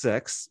of Luke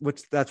 6,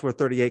 which that's where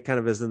 38 kind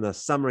of is in the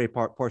summary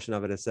portion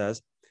of it, it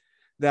says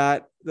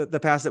that the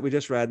passage that we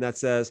just read, and that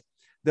says,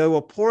 they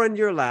will pour into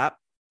your lap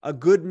a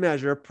good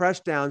measure,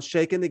 pressed down,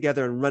 shaken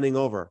together, and running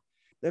over.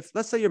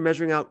 Let's say you're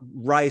measuring out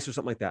rice or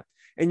something like that,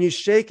 and you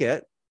shake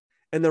it,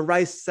 and the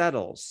rice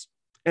settles,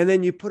 and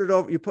then you put it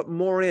over, you put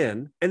more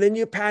in, and then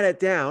you pat it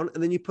down,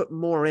 and then you put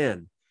more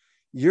in.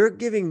 You're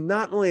giving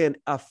not only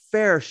a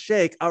fair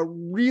shake, a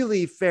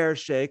really fair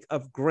shake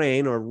of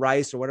grain or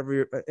rice or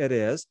whatever it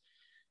is,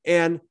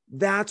 and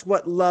that's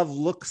what love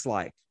looks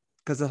like,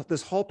 because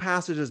this whole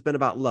passage has been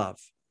about love.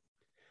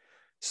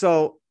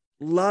 So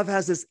love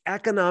has this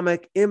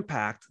economic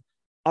impact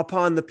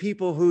upon the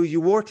people who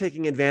you were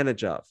taking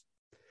advantage of.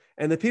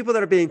 And the people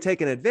that are being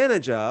taken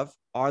advantage of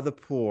are the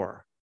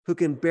poor, who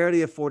can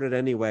barely afford it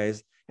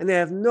anyways. And they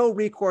have no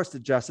recourse to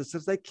justice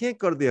because they can't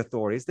go to the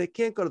authorities. They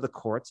can't go to the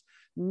courts.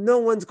 No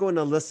one's going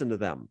to listen to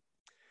them.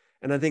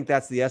 And I think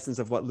that's the essence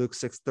of what Luke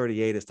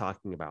 6:38 is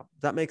talking about.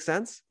 Does that make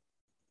sense?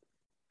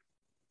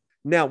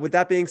 Now, with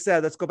that being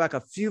said, let's go back a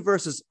few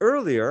verses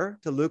earlier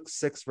to Luke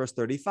 6, verse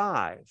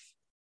 35.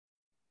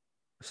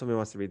 If somebody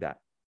wants to read that.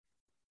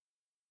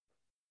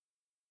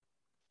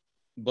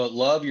 But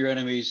love your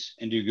enemies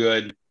and do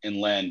good and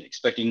lend,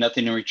 expecting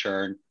nothing in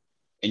return,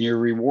 and your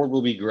reward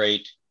will be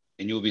great,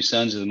 and you will be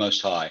sons of the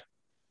Most High,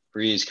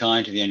 for he is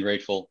kind to the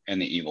ungrateful and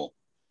the evil.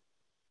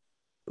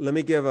 Let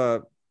me give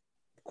a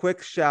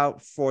quick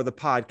shout for the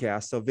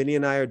podcast. So Vinny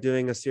and I are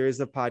doing a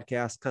series of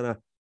podcasts kind of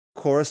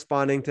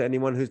corresponding to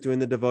anyone who's doing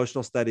the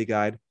devotional study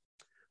guide,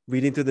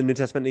 reading through the New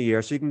Testament in a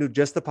year. So you can do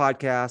just the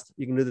podcast,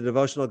 you can do the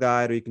devotional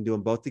guide, or you can do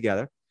them both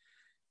together.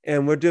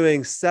 And we're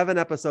doing 7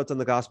 episodes on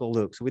the Gospel of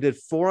Luke. So we did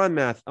 4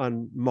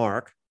 on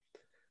Mark.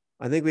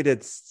 I think we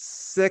did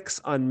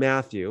 6 on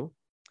Matthew,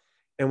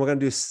 and we're going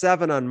to do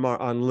 7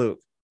 on Luke.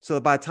 So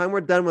by the time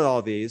we're done with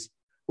all these,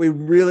 we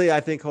really, I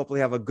think, hopefully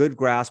have a good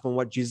grasp on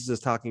what Jesus is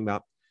talking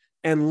about.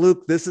 And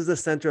Luke, this is the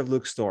center of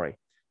Luke's story.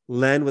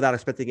 Lend without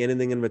expecting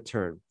anything in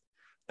return.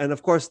 And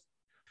of course,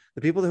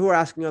 the people who are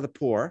asking are the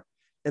poor,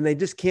 and they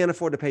just can't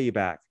afford to pay you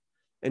back.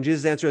 And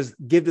Jesus' answer is,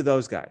 give to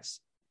those guys,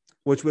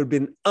 which would have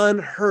been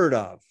unheard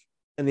of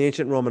in the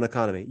ancient Roman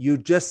economy. You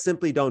just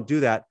simply don't do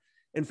that.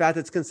 In fact,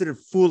 it's considered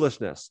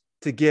foolishness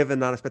to give and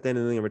not expect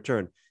anything in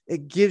return.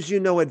 It gives you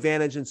no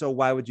advantage, and so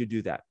why would you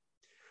do that?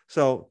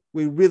 So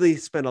we really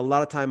spent a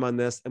lot of time on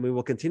this, and we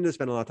will continue to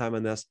spend a lot of time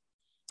on this.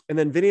 And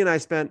then Vinny and I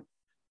spent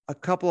a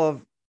couple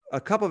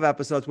of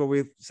episodes where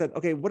we've said,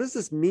 okay, what does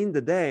this mean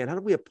today? And how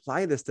do we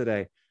apply this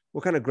today?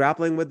 We're kind of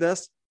grappling with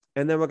this.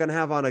 And then we're going to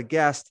have on a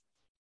guest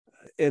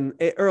in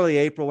early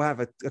April.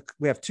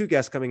 We have 2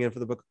 guests coming in for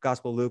the book of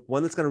Gospel of Luke.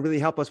 One that's going to really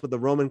help us with the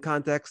Roman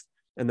context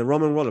and the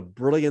Roman world, a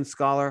brilliant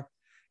scholar.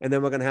 And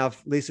then we're going to have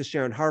Lisa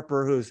Sharon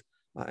Harper, who's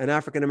an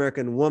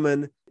African-American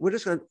woman. We're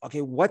just going to,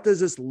 okay, what does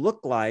this look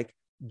like?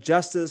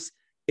 Justice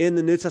in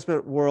the New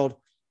Testament world.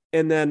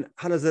 And then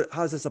how does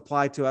this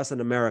apply to us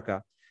in America?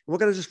 And we're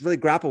going to just really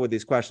grapple with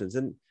these questions.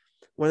 And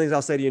one of the things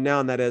I'll say to you now,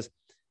 and that is,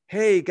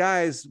 hey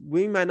guys,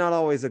 we might not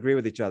always agree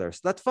with each other.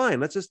 So that's fine.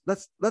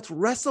 Let's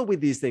wrestle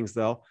with these things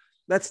though.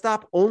 Let's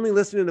stop only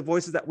listening to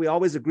voices that we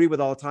always agree with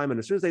all the time. And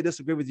as soon as they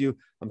disagree with you,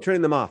 I'm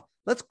turning them off.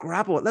 Let's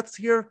grapple it. Let's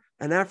hear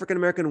an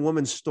African-American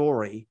woman's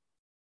story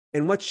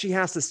and what she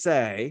has to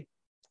say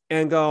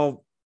and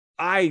go,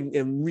 I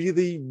am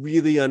really,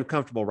 really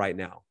uncomfortable right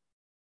now.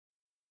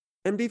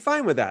 And be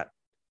fine with that.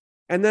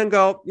 And then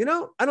go,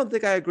 I don't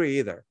think I agree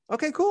either.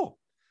 Okay, cool.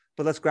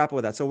 But let's grapple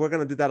with that. So we're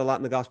going to do that a lot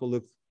in the Gospel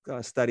Luke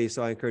study.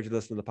 So I encourage you to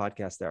listen to the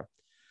podcast there.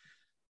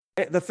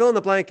 The fill in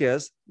the blank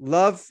is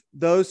love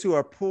those who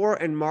are poor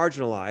and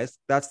marginalized.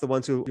 That's the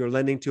ones who you're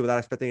lending to without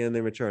expecting anything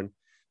in return,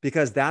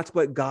 because that's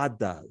what God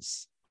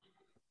does.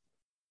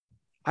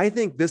 I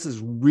think this is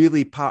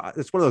really powerful.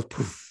 It's one of those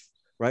poof,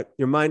 right?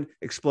 Your mind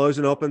explodes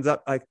and opens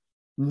up. Like,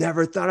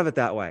 never thought of it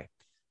that way.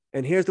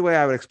 And here's the way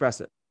I would express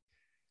it.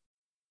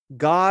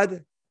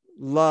 God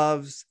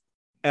loves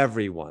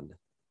everyone.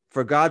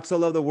 For God so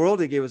loved the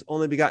world, he gave his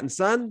only begotten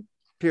son,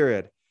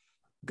 period.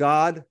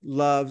 God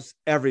loves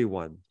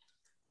everyone.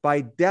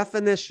 By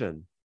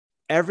definition,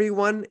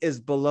 everyone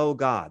is below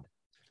God.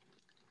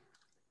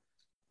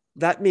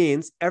 That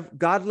means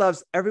God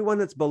loves everyone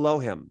that's below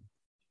him.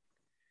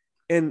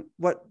 And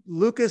what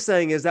Luke is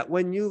saying is that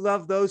when you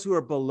love those who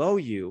are below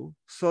you,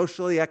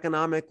 socially,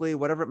 economically,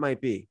 whatever it might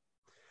be,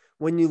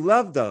 when you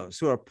love those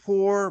who are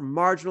poor,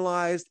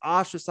 marginalized,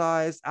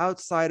 ostracized,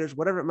 outsiders,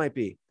 whatever it might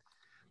be,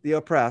 the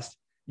oppressed,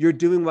 you're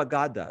doing what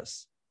God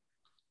does.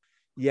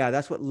 Yeah,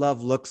 that's what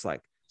love looks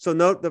like. So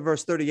note the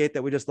verse 38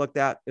 that we just looked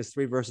at is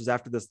 3 verses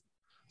after this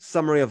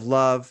summary of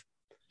love.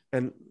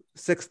 And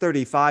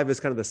 635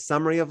 is kind of the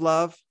summary of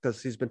love,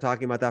 because he's been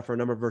talking about that for a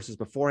number of verses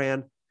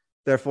beforehand.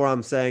 Therefore,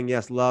 I'm saying,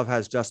 yes, love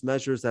has just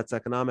measures. That's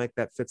economic.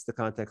 That fits the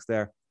context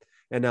there.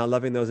 And now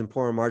loving those in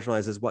poor and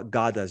marginalized is what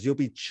God does. You'll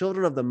be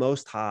children of the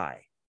Most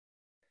High.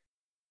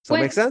 So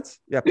make sense?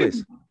 Yeah,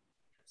 please.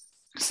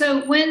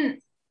 So when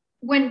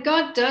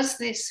God does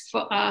this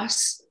for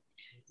us,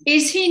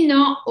 is he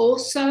not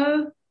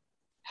also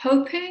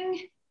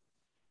hoping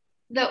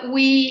that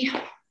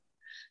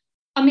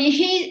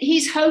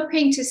he's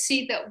hoping to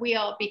see that we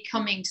are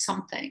becoming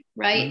something,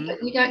 right? Mm-hmm.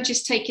 That we don't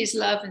just take his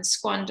love and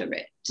squander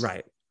it.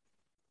 Right.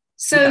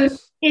 So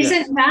Yes.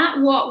 Isn't that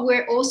what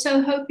we're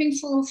also hoping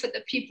for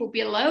the people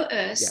below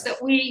us? Yes.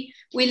 That we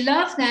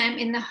love them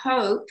in the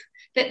hope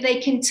that they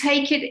can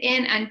take it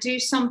in and do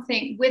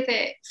something with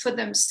it for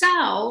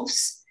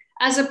themselves,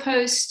 as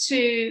opposed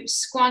to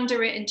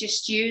squander it and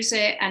just use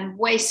it and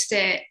waste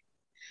it.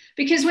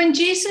 Because when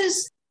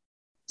Jesus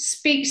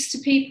speaks to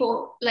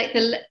people like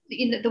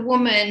the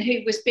woman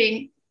who was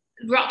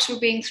rocks were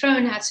being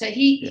thrown at her,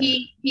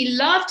 he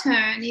loved her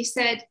and he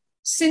said,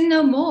 sin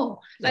no more.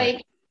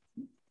 Right.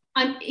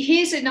 Like,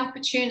 here's an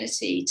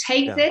opportunity.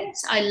 Take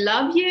this. I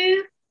love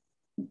you.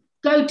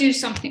 Go do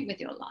something with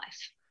your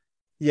life.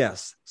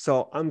 Yes.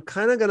 So I'm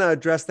kind of going to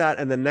address that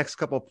in the next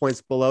couple of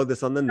points below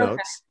this on the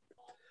notes.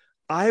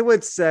 I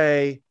would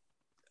say,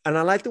 and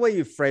I like the way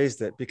you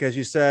phrased it, because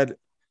you said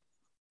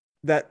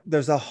that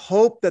there's a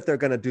hope that they're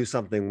going to do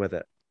something with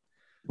it.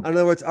 In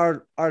other words,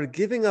 our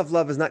giving of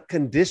love is not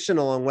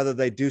conditional on whether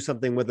they do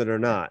something with it or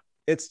not.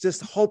 It's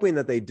just hoping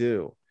that they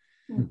do.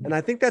 And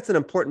I think that's an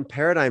important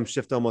paradigm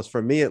shift, almost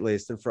for me at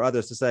least, and for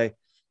others, to say,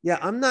 yeah,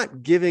 I'm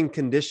not giving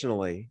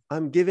conditionally.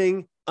 I'm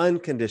giving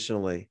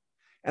unconditionally.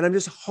 And I'm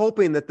just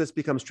hoping that this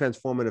becomes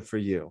transformative for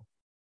you.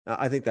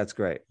 I think that's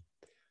great.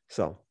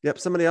 So, yep,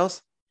 somebody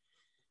else?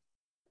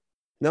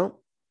 No?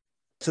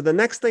 So the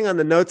next thing on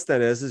the notes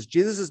then is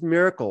Jesus's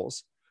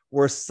miracles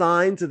were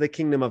signs of the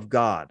kingdom of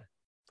God.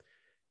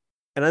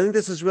 And I think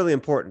this is really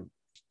important.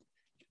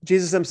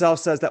 Jesus himself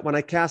says that when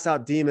I cast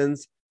out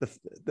demons,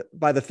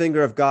 by the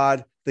finger of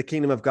God, the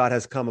kingdom of God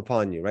has come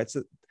upon you, right?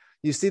 So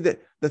you see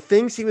that the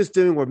things he was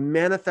doing were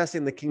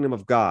manifesting the kingdom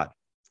of God.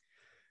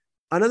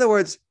 In other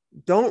words,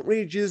 don't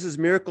read Jesus'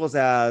 miracles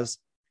as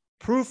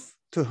proof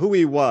to who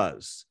he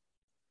was.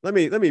 Let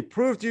me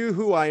prove to you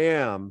who I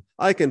am.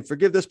 I can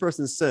forgive this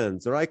person's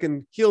sins, or I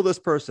can heal this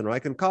person, or I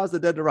can cause the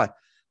dead to rise.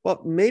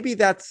 Well, maybe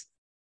that's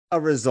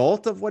a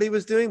result of what he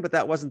was doing, but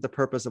that wasn't the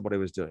purpose of what he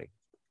was doing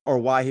or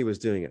why he was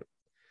doing it.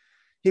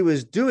 He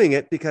was doing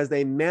it because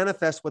they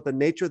manifest what the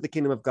nature of the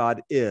kingdom of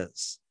God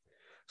is.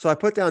 So I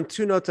put down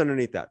 2 notes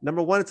underneath that.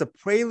 Number 1, it's a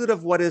prelude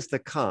of what is to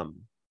come.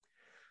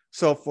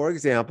 So for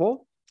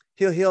example,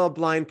 he'll heal a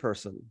blind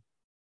person.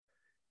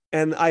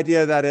 And the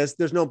idea of that is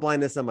there's no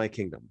blindness in my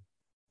kingdom.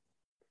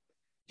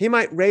 He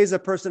might raise a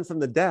person from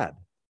the dead.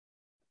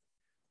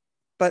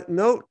 But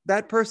note,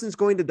 that person's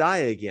going to die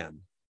again.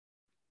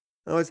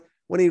 In other words,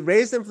 when he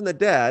raised them from the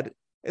dead,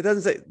 it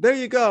doesn't say, there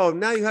you go,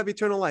 now you have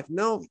eternal life.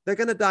 No, they're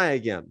going to die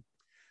again.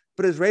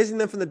 But his raising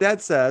them from the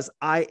dead says,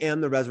 I am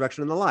the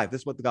resurrection and the life.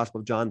 This is what the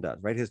Gospel of John does,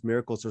 right? His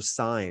miracles are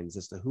signs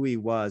as to who he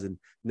was and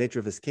the nature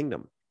of his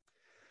kingdom.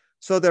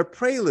 So they're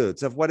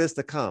preludes of what is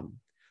to come.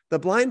 The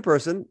blind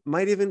person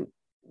might even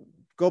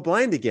go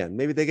blind again.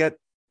 Maybe they get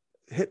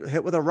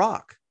hit with a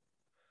rock.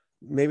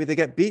 Maybe they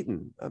get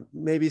beaten.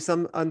 Maybe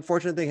some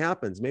unfortunate thing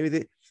happens.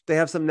 Maybe they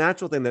have some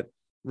natural thing that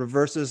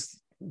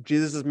reverses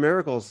Jesus's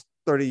miracles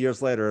 30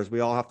 years later, as we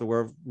all have to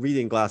wear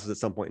reading glasses at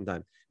some point in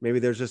time. Maybe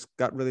theirs just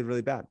got really,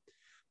 really bad.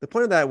 The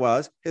point of that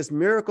was his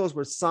miracles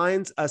were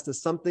signs as to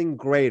something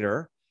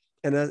greater,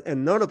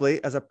 and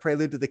notably as a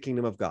prelude to the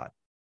kingdom of God.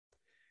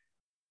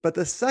 But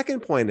the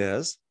second point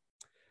is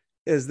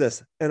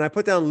this, and I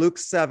put down Luke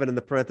 7 in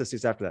the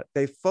parentheses after that.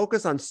 They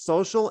focus on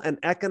social and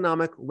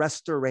economic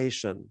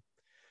restoration.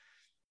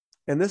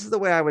 And this is the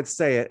way I would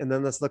say it. And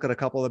then let's look at a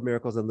couple of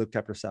miracles in Luke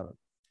chapter 7.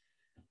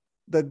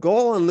 The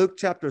goal in Luke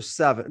chapter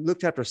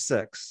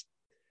 6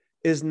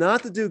 is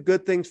not to do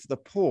good things for the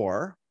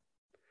poor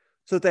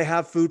so that they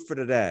have food for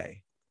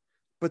today,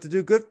 but to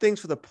do good things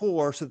for the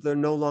poor so that they're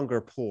no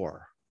longer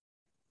poor.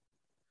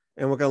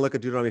 And we're going to look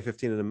at Deuteronomy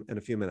 15 in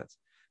a few minutes.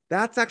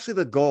 That's actually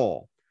the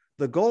goal.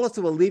 The goal is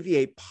to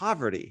alleviate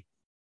poverty.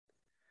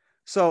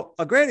 So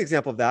a great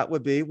example of that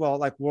would be, well,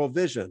 like World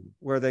Vision,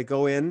 where they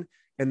go in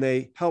and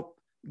they help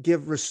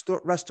give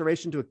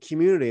restoration to a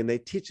community, and they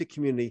teach a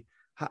community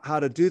how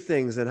to do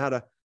things and how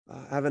to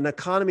have an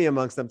economy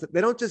amongst them.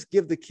 They don't just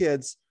give the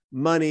kids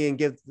money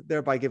and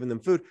thereby giving them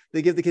food.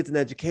 They give the kids an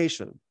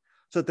education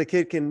so that the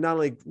kid can not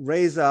only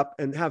raise up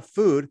and have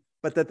food,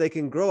 but that they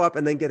can grow up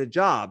and then get a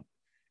job.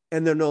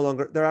 And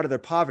they're out of their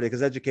poverty,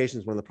 because education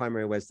is one of the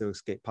primary ways to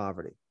escape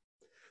poverty.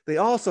 They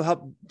also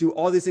help do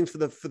all these things for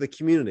the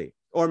community.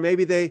 Or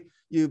maybe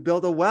you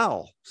build a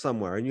well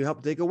somewhere and you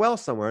help dig a well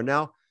somewhere. And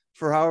now,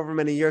 for however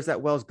many years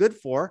that well's good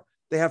for,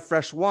 they have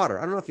fresh water.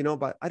 I don't know if you know,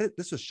 but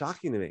this was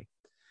shocking to me.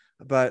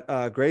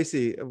 But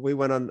Gracie, we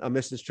went on a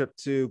missions trip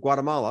to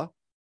Guatemala.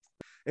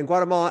 In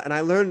Guatemala, and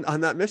I learned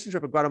on that mission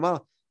trip in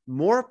Guatemala,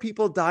 more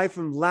people die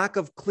from lack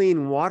of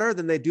clean water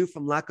than they do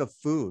from lack of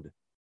food.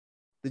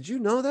 Did you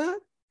know that?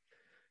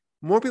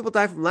 More people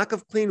die from lack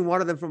of clean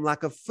water than from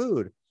lack of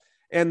food.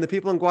 And the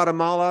people in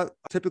Guatemala are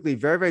typically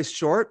very, very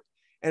short.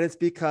 And it's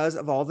because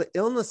of all the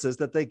illnesses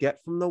that they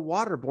get from the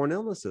waterborne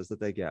illnesses that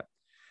they get.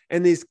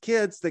 And these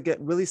kids that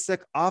get really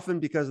sick often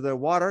because of their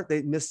water,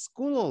 they miss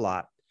school a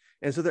lot.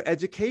 And so their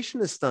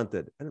education is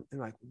stunted. And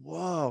like,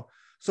 whoa.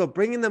 So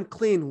bringing them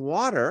clean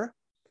water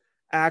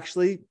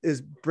actually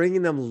is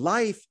bringing them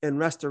life and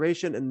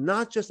restoration, and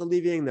not just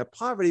alleviating their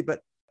poverty,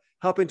 but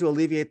helping to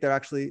alleviate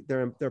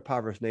their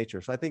impoverished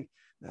nature. So I think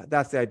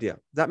that's the idea.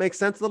 Does that make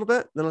sense a little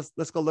bit? Then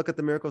let's go look at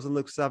the miracles in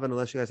Luke 7,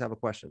 unless you guys have a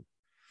question.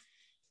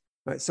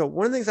 All right. So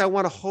one of the things I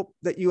want to hope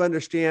that you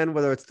understand,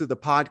 whether it's through the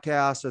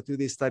podcast or through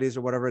these studies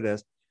or whatever it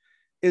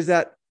is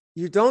that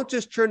you don't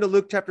just turn to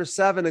Luke chapter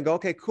 7 and go,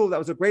 okay, cool. That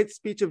was a great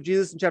speech of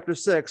Jesus in chapter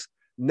 6.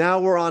 Now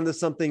we're on to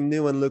something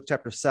new in Luke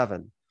chapter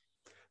 7.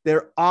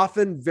 They're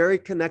often very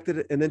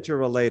connected and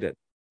interrelated.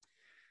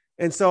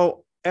 And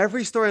so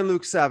every story in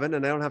Luke 7,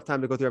 and I don't have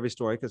time to go through every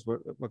story because we're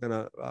going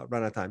to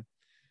run out of time.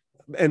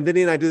 And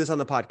Vinny and I do this on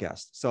the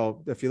podcast.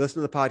 So if you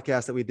listen to the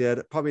podcast that we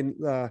did, probably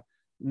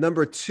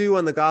number 2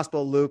 on the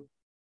Gospel of Luke,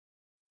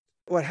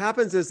 what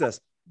happens is this.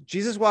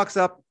 Jesus walks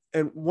up,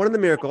 and one of the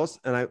miracles,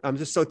 and I'm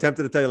just so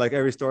tempted to tell you like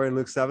every story in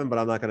Luke 7, but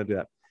I'm not going to do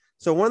that.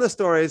 So one of the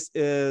stories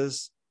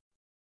is,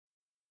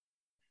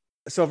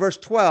 so verse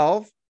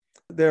 12,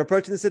 they're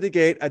approaching the city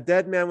gate. A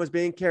dead man was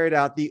being carried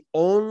out, the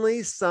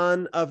only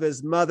son of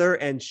his mother,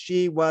 and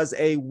she was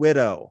a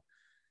widow.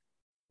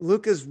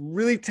 Luke is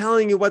really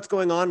telling you what's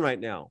going on right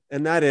now.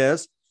 And that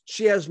is,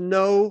 she has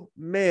no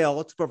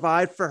male to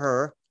provide for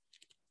her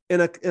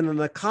in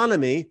an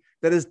economy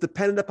that is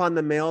dependent upon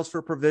the males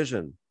for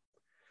provision.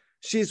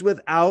 She's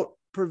without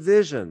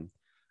provision.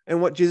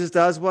 And what Jesus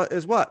does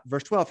is what?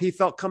 Verse 12, he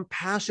felt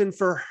compassion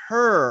for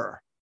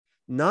her,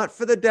 not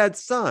for the dead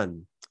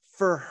son,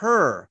 for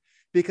her,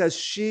 because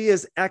she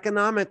is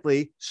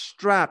economically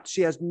strapped.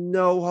 She has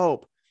no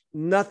hope,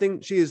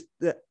 nothing. She is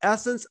the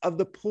essence of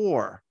the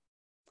poor.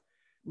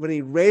 When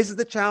he raises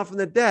the child from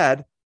the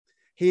dead,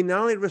 he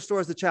not only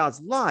restores the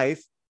child's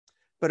life,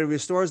 but he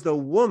restores the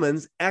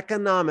woman's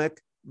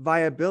economic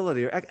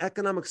viability or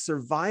economic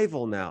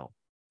survival now.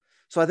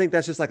 So I think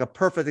that's just like a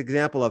perfect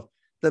example of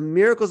the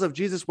miracles of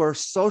Jesus were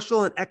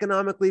social and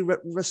economically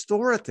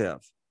restorative.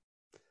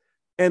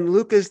 And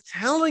Luke is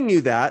telling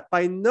you that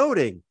by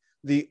noting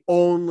the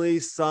only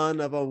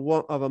son of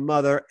a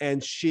mother,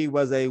 and she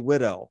was a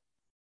widow.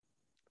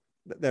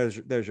 There's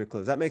your clue.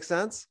 Does that make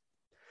sense?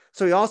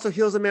 So he also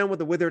heals a man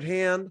with a withered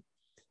hand.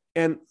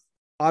 And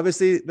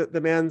obviously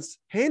the man's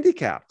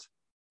handicapped.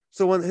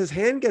 So when his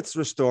hand gets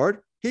restored,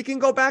 he can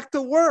go back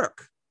to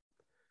work.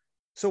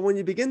 So when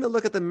you begin to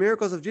look at the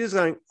miracles of Jesus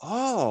going,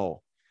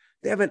 oh,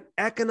 they have an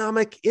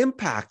economic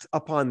impact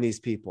upon these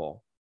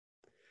people.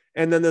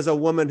 And then there's a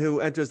woman who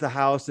enters the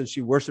house and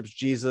she worships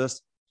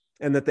Jesus.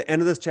 And at the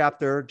end of this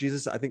chapter,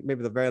 Jesus, I think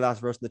maybe the very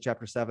last verse in the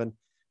chapter 7,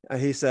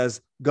 he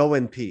says, go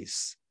in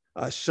peace,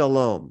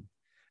 shalom.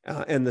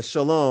 And the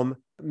shalom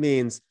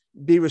means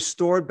be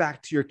restored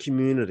back to your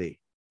community.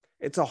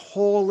 It's a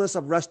wholeness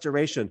of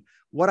restoration.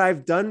 What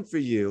I've done for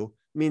you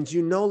means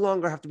you no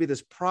longer have to be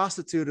this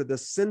prostitute or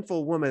this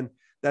sinful woman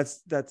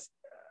that's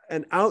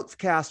an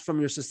outcast from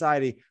your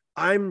society.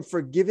 I'm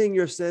forgiving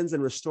your sins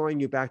and restoring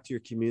you back to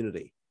your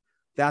community.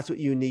 That's what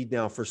you need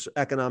now for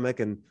economic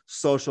and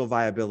social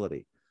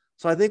viability.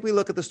 So I think we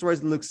look at the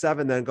stories in Luke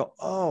 7 then and go,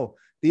 oh,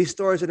 these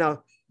stories are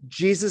now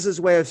Jesus's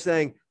way of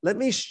saying, let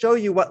me show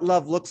you what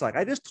love looks like.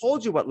 I just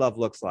told you what love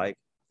looks like.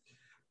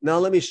 Now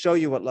let me show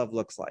you what love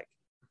looks like.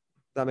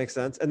 That makes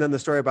sense. And then the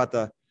story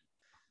about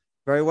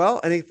very well.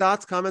 Any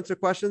thoughts, comments, or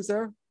questions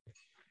there?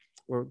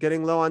 We're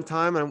getting low on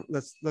time. And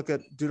let's look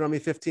at Deuteronomy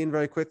 15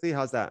 very quickly.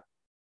 How's that?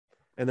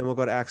 And then we'll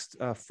go to Acts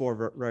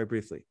 4 very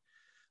briefly.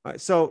 All right.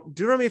 So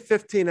Deuteronomy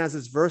 15 has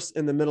this verse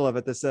in the middle of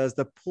it that says,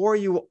 the poor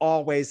you will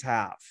always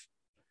have.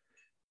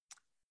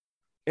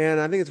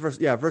 And I think it's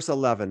verse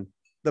 11.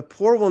 The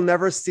poor will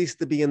never cease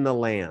to be in the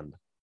land.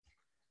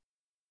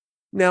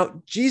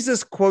 Now,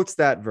 Jesus quotes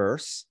that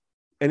verse,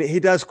 and he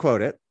does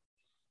quote it,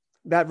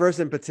 that verse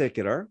in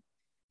particular,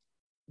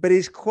 but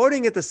he's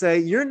quoting it to say,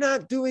 you're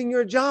not doing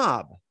your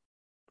job.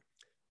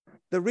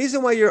 The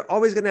reason why you're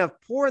always going to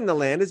have poor in the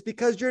land is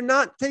because you're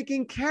not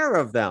taking care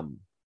of them.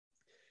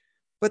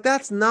 But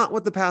that's not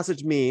what the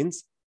passage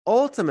means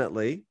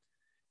ultimately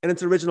in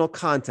its original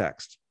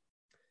context.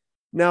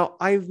 Now,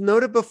 I've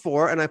noted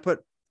before, and I put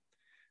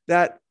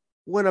that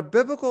when a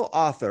biblical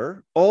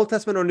author, Old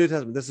Testament or New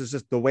Testament, this is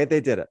just the way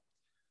they did it.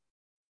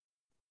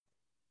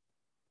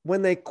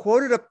 When they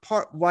quoted a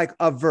part, like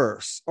a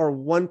verse or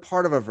one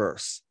part of a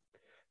verse,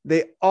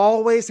 they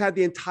always had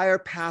the entire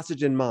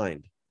passage in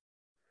mind.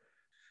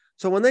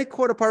 So when they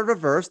quote a part of a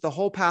verse, the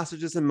whole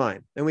passage is in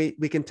mind. And we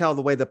can tell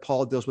the way that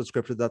Paul deals with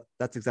scripture,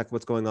 that's exactly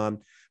what's going on.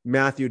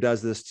 Matthew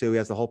does this too. He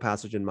has the whole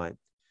passage in mind.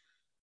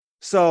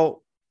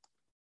 So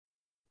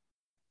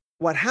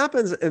what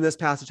happens in this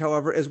passage,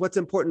 however, is what's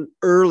important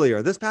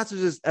earlier. This passage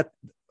is at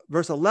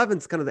verse 11,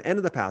 it's kind of the end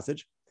of the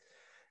passage.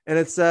 And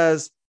it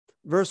says,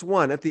 verse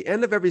 1, at the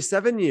end of every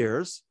 7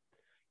 years,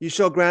 you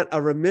shall grant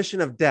a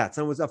remission of debts.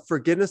 And it was a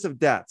forgiveness of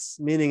debts,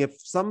 meaning if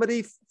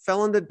somebody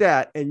fell into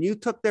debt and you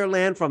took their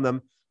land from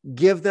them,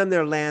 give them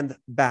their land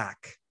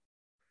back.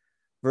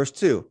 Verse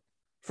 2,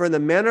 for in the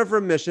manner of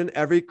remission,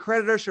 every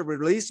creditor shall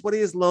release what he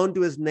has loaned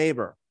to his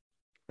neighbor.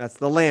 That's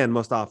the land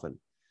most often.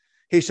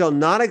 He shall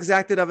not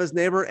exact it of his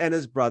neighbor and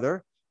his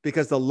brother,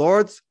 because the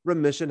Lord's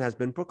remission has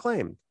been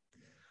proclaimed.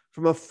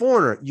 From a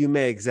foreigner you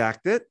may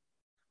exact it,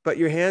 but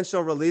your hand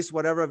shall release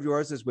whatever of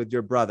yours is with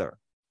your brother.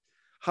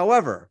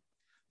 However,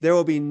 there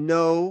will be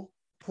no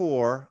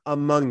poor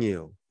among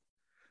you,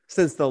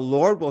 since the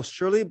Lord will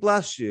surely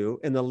bless you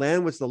in the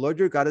land which the Lord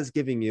your God is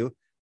giving you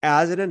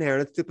as an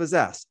inheritance to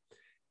possess.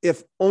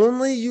 If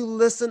only you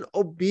listen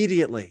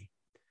obediently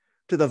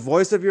to the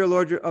voice of the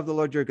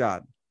Lord your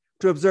God,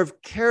 to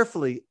observe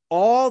carefully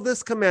all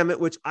this commandment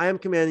which I am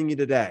commanding you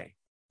today.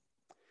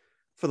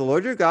 For the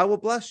Lord your God will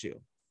bless you,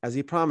 as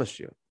he promised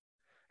you,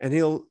 and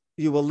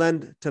you will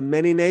lend to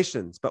many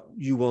nations, but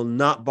you will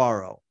not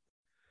borrow.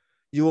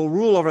 You will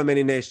rule over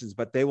many nations,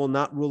 but they will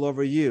not rule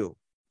over you.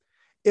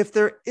 If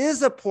there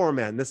is a poor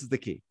man, this is the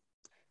key,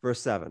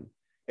 verse 7.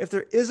 If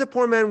there is a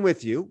poor man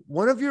with you,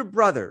 one of your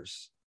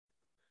brothers,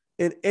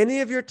 in any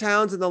of your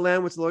towns in the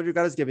land which the Lord your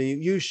God is giving you,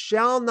 you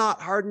shall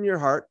not harden your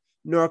heart,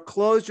 nor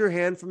close your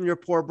hand from your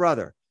poor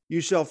brother.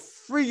 You shall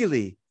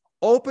freely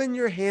open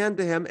your hand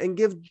to him and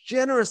give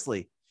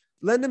generously.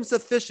 Lend him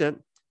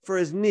sufficient for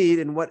his need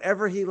in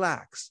whatever he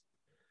lacks.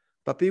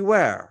 But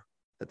beware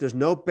that there's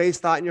no base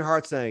thought in your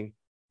heart saying,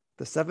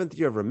 the 7th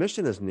year of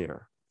remission is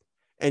near,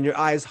 and your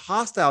eye is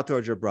hostile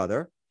towards your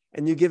brother,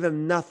 and you give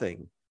him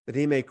nothing, that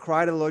he may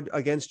cry to the Lord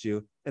against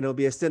you, and it will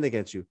be a sin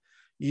against you.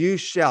 You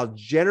shall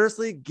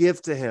generously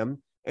give to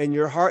him, and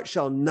your heart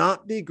shall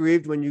not be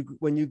grieved when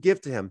you give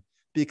to him,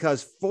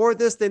 because for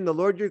this thing the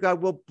Lord your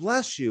God will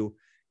bless you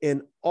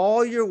in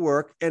all your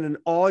work and in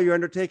all your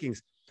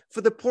undertakings.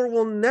 For the poor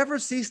will never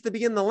cease to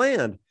be in the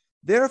land.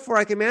 Therefore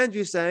I command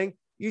you, saying,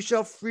 you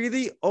shall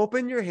freely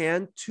open your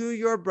hand to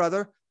your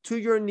brother, to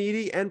your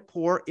needy and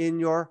poor in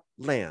your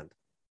land.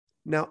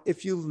 Now,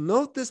 if you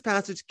note this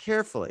passage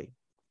carefully,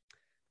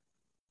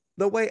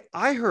 the way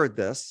I heard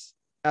this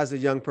as a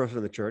young person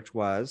in the church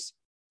was,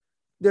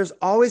 there's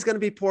always going to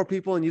be poor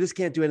people and you just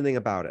can't do anything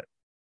about it.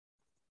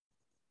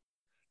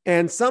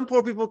 And some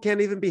poor people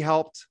can't even be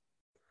helped.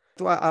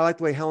 So I like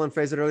the way Helen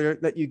phrased it earlier,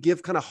 that you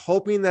give kind of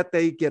hoping that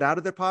they get out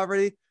of their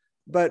poverty.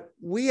 But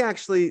we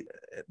actually,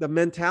 the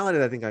mentality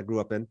that I think I grew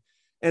up in,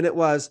 and it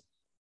was,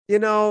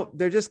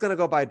 they're just going to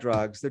go buy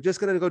drugs. They're just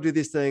going to go do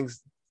these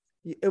things.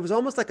 It was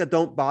almost like a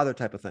don't bother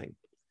type of thing.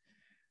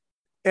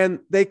 And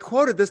they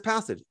quoted this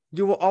passage,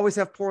 you will always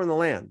have poor in the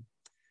land.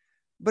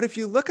 But if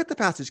you look at the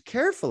passage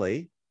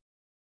carefully,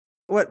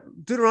 what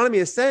Deuteronomy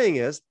is saying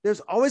is there's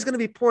always going to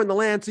be poor in the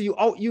land. So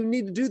you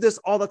need to do this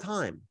all the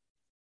time.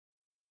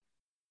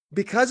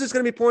 Because there's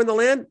going to be poor in the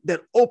land, then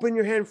open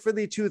your hand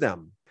freely to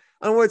them.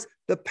 In other words,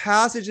 the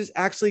passage is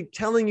actually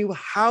telling you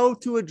how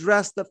to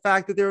address the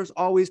fact that there's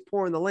always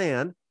poor in the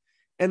land.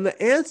 And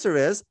the answer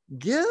is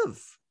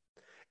give.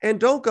 And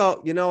don't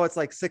go, it's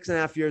like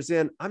 6.5 years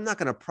in, I'm not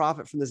going to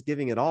profit from this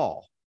giving at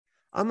all.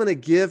 I'm going to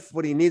give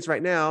what he needs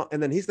right now,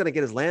 and then he's going to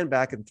get his land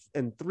back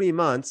in 3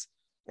 months,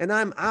 and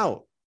I'm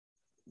out.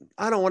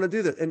 I don't want to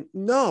do that. And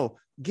no,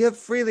 give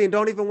freely and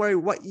don't even worry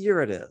what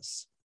year it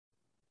is.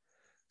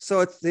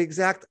 So it's the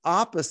exact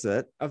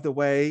opposite of the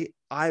way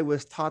I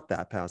was taught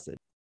that passage.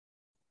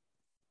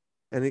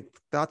 Any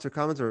thoughts or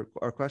comments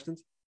or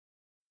questions?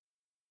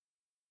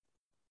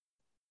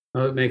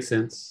 Oh, it makes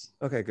sense.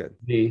 Okay, good.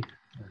 Me.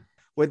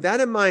 With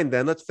that in mind,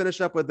 then, let's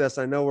finish up with this.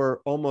 I know we're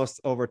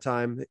almost over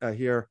time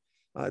here.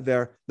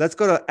 There. Let's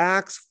go to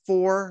Acts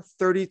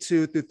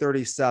 4:32 through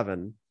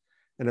 37.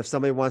 And if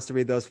somebody wants to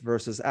read those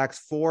verses,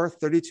 Acts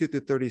 4:32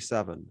 through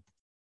 37.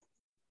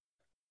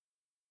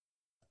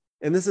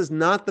 And this is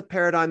not the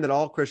paradigm that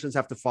all Christians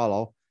have to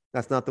follow.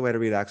 That's not the way to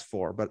read Acts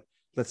 4, but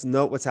let's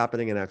note what's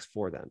happening in Acts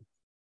 4 then.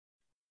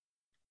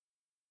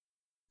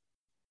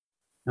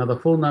 Now the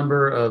full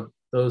number of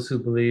those who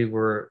believed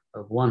were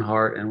of one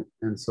heart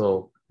and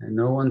soul, and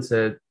no one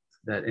said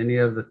that any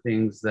of the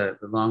things that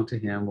belonged to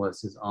him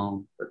was his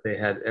own, but they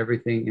had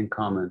everything in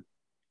common.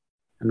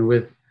 And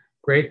with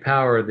great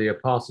power, the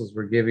apostles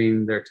were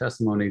giving their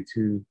testimony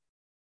to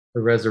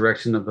the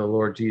resurrection of the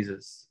Lord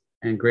Jesus,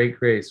 and great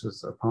grace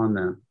was upon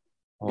them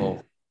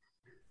all.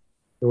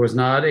 There was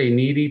not a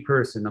needy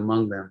person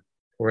among them,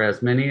 for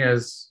as many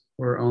as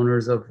were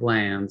owners of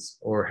lands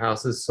or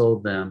houses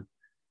sold them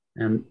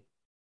and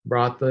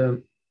brought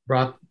the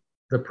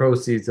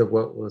proceeds of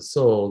what was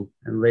sold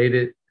and laid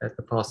it at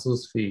the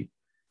apostles' feet,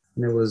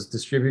 and it was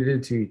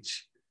distributed to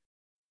each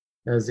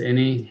as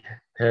any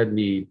had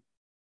need.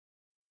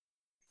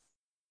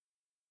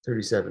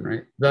 37,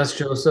 right? Thus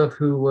Joseph,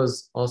 who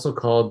was also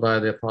called by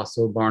the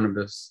apostle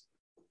Barnabas,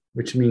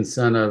 which means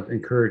son of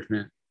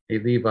encouragement, a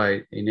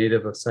Levite, a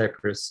native of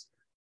Cyprus,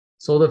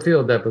 sold a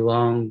field that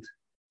belonged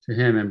to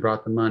him and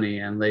brought the money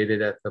and laid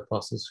it at the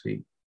apostles'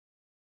 feet.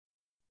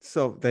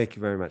 So thank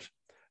you very much.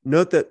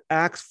 Note that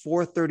Acts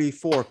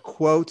 4:34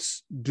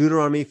 quotes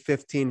Deuteronomy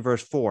 15,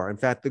 verse 4. In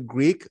fact, the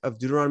Greek of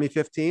Deuteronomy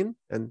 15,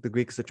 and the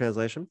Greek is the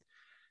translation,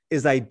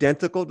 is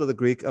identical to the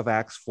Greek of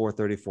Acts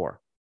 4:34.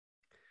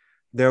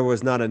 There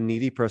was not a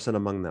needy person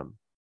among them.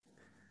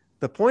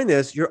 The point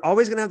is, you're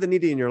always going to have the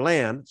needy in your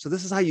land, so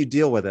this is how you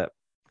deal with it.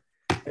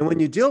 And when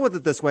you deal with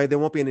it this way, there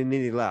won't be any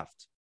needy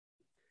left.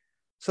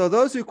 So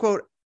those who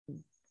quote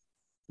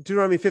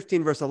Deuteronomy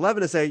 15, verse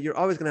 11 to say you're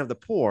always going to have the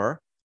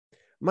poor,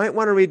 might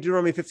want to read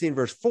Deuteronomy 15,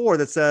 verse 4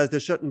 that says there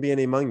shouldn't be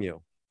any among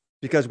you.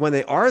 Because when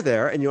they are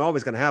there, and you're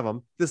always going to have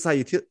them, this is how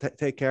you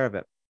take care of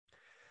it.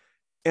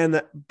 And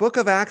the book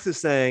of Acts is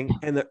saying,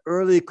 and the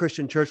early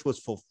Christian church was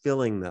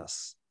fulfilling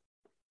this.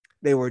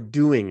 They were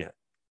doing it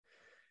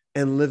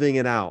and living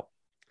it out.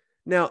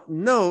 Now,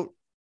 note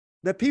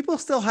that people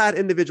still had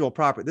individual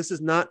property. This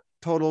is not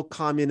total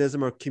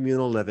communism or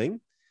communal living.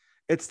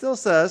 It still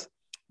says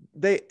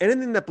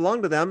anything that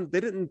belonged to them, they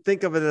didn't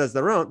think of it as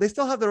their own. They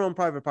still have their own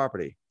private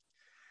property.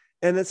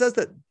 And it says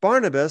that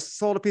Barnabas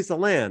sold a piece of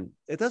land.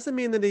 It doesn't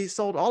mean that he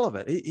sold all of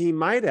it. He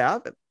might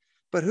have,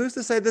 but who's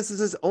to say this is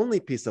his only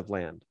piece of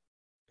land?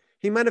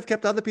 He might have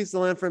kept other pieces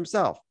of land for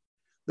himself.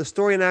 The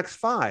story in Acts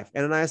 5,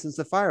 Ananias and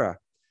Sapphira,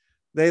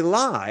 they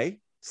lie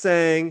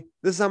saying,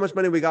 this is how much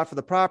money we got for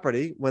the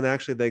property, when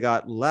actually they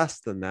got less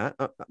than that.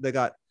 They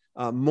got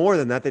more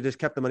than that. They just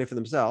kept the money for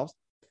themselves.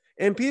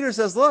 And Peter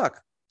says,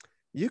 look,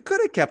 you could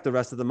have kept the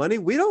rest of the money.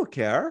 We don't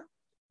care.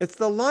 It's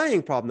the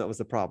lying problem that was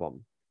the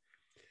problem.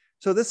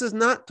 So this is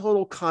not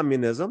total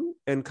communism,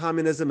 and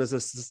communism is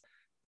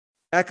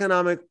an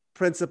economic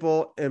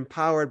principle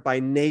empowered by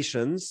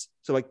nations.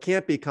 So it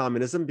can't be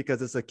communism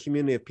because it's a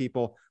community of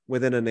people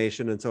within a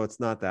nation, and so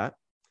it's not that.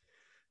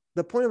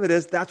 The point of it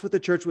is that's what the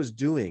church was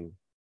doing,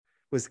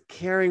 was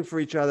caring for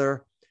each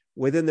other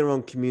within their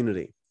own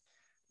community.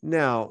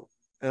 Now,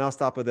 and I'll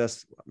stop with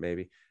this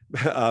maybe,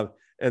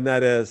 and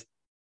that is,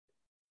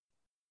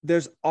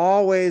 there's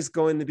always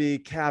going to be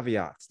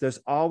caveats. There's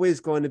always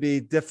going to be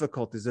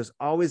difficulties. There's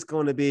always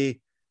going to be,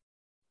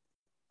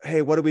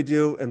 hey, what do we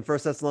do in 1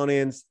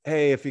 Thessalonians?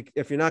 Hey, if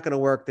you're not going to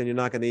work, then you're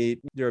not going to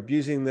eat. You're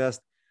abusing this.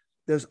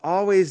 There's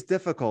always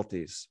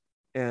difficulties.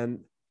 And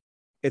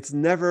it's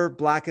never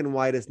black and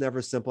white. It's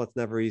never simple. It's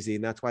never easy.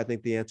 And that's why I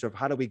think the answer of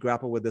how do we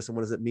grapple with this and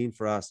what does it mean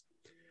for us?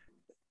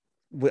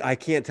 I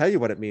can't tell you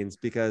what it means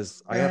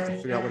because I have to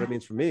figure out what it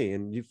means for me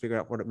and you figure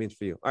out what it means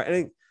for you. All right,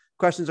 any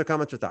questions or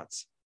comments or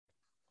thoughts?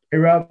 Hey,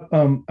 Rob,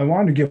 I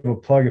wanted to give a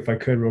plug if I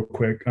could real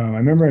quick. I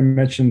remember I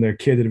mentioned the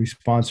kid that we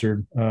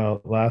sponsored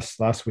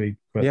last week,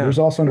 but there's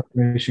also an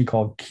organization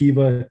called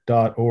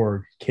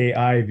kiva.org,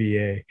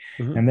 Kiva,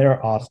 and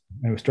they're awesome.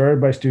 It was started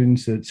by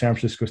students at San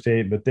Francisco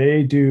State, but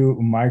they do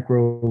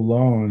micro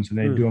loans and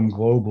they do them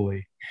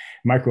globally.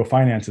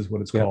 Microfinance is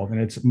what it's called,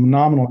 and it's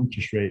nominal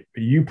interest rate.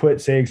 But you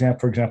put, for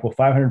example,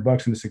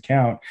 $500 in this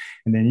account,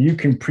 and then you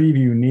can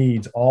preview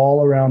needs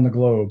all around the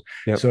globe.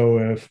 So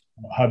if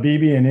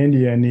Habibi in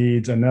India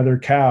needs another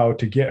cow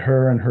to get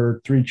her and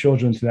her 3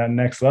 children to that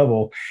next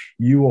level.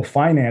 You will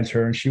finance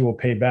her and she will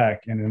pay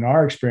back. And in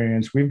our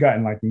experience, we've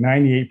gotten like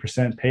 98%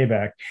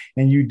 payback.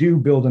 And you do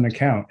build an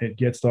account. It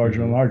gets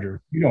larger and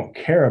larger. You don't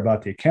care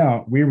about the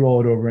account. We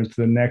roll it over into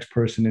the next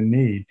person in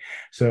need.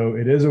 So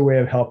it is a way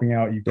of helping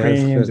out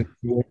Ukrainians, and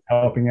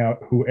helping out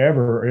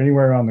whoever or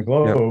anywhere around the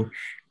globe.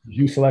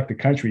 You select the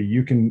country,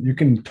 you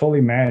can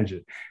totally manage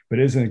it. But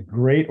it is a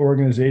great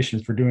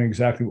organization for doing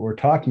exactly what we're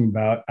talking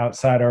about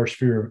outside our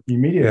sphere of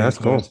immediate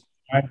influence,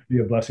 trying to be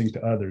a blessing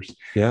to others.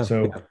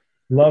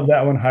 Love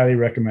that one, highly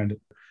recommend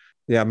it.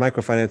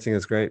 Microfinancing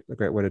is great, a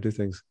great way to do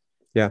things.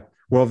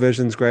 World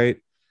Vision's great.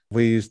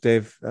 We use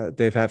Dave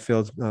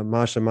Hatfield's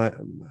Maisha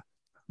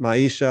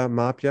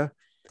Mapya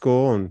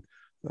school, and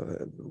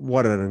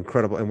what an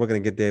incredible, and we're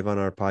going to get Dave on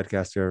our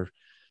podcast here.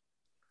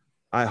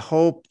 I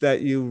hope that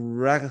you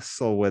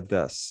wrestle with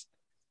this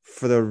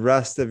for the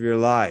rest of your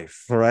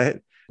life, right?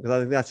 Because I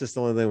think that's just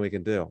the only thing we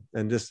can do,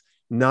 and just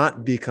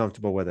not be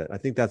comfortable with it. I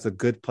think that's a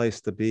good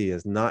place to be,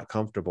 is not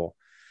comfortable.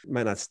 You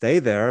might not stay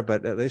there,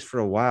 but at least for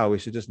a while, we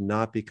should just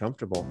not be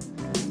comfortable.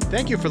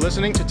 Thank you for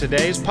listening to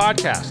today's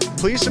podcast.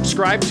 Please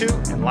subscribe to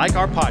and like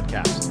our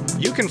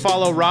podcast. You can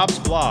follow Rob's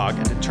blog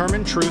at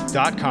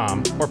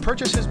determinetruth.com or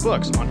purchase his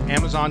books on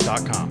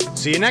amazon.com.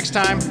 See you next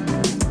time.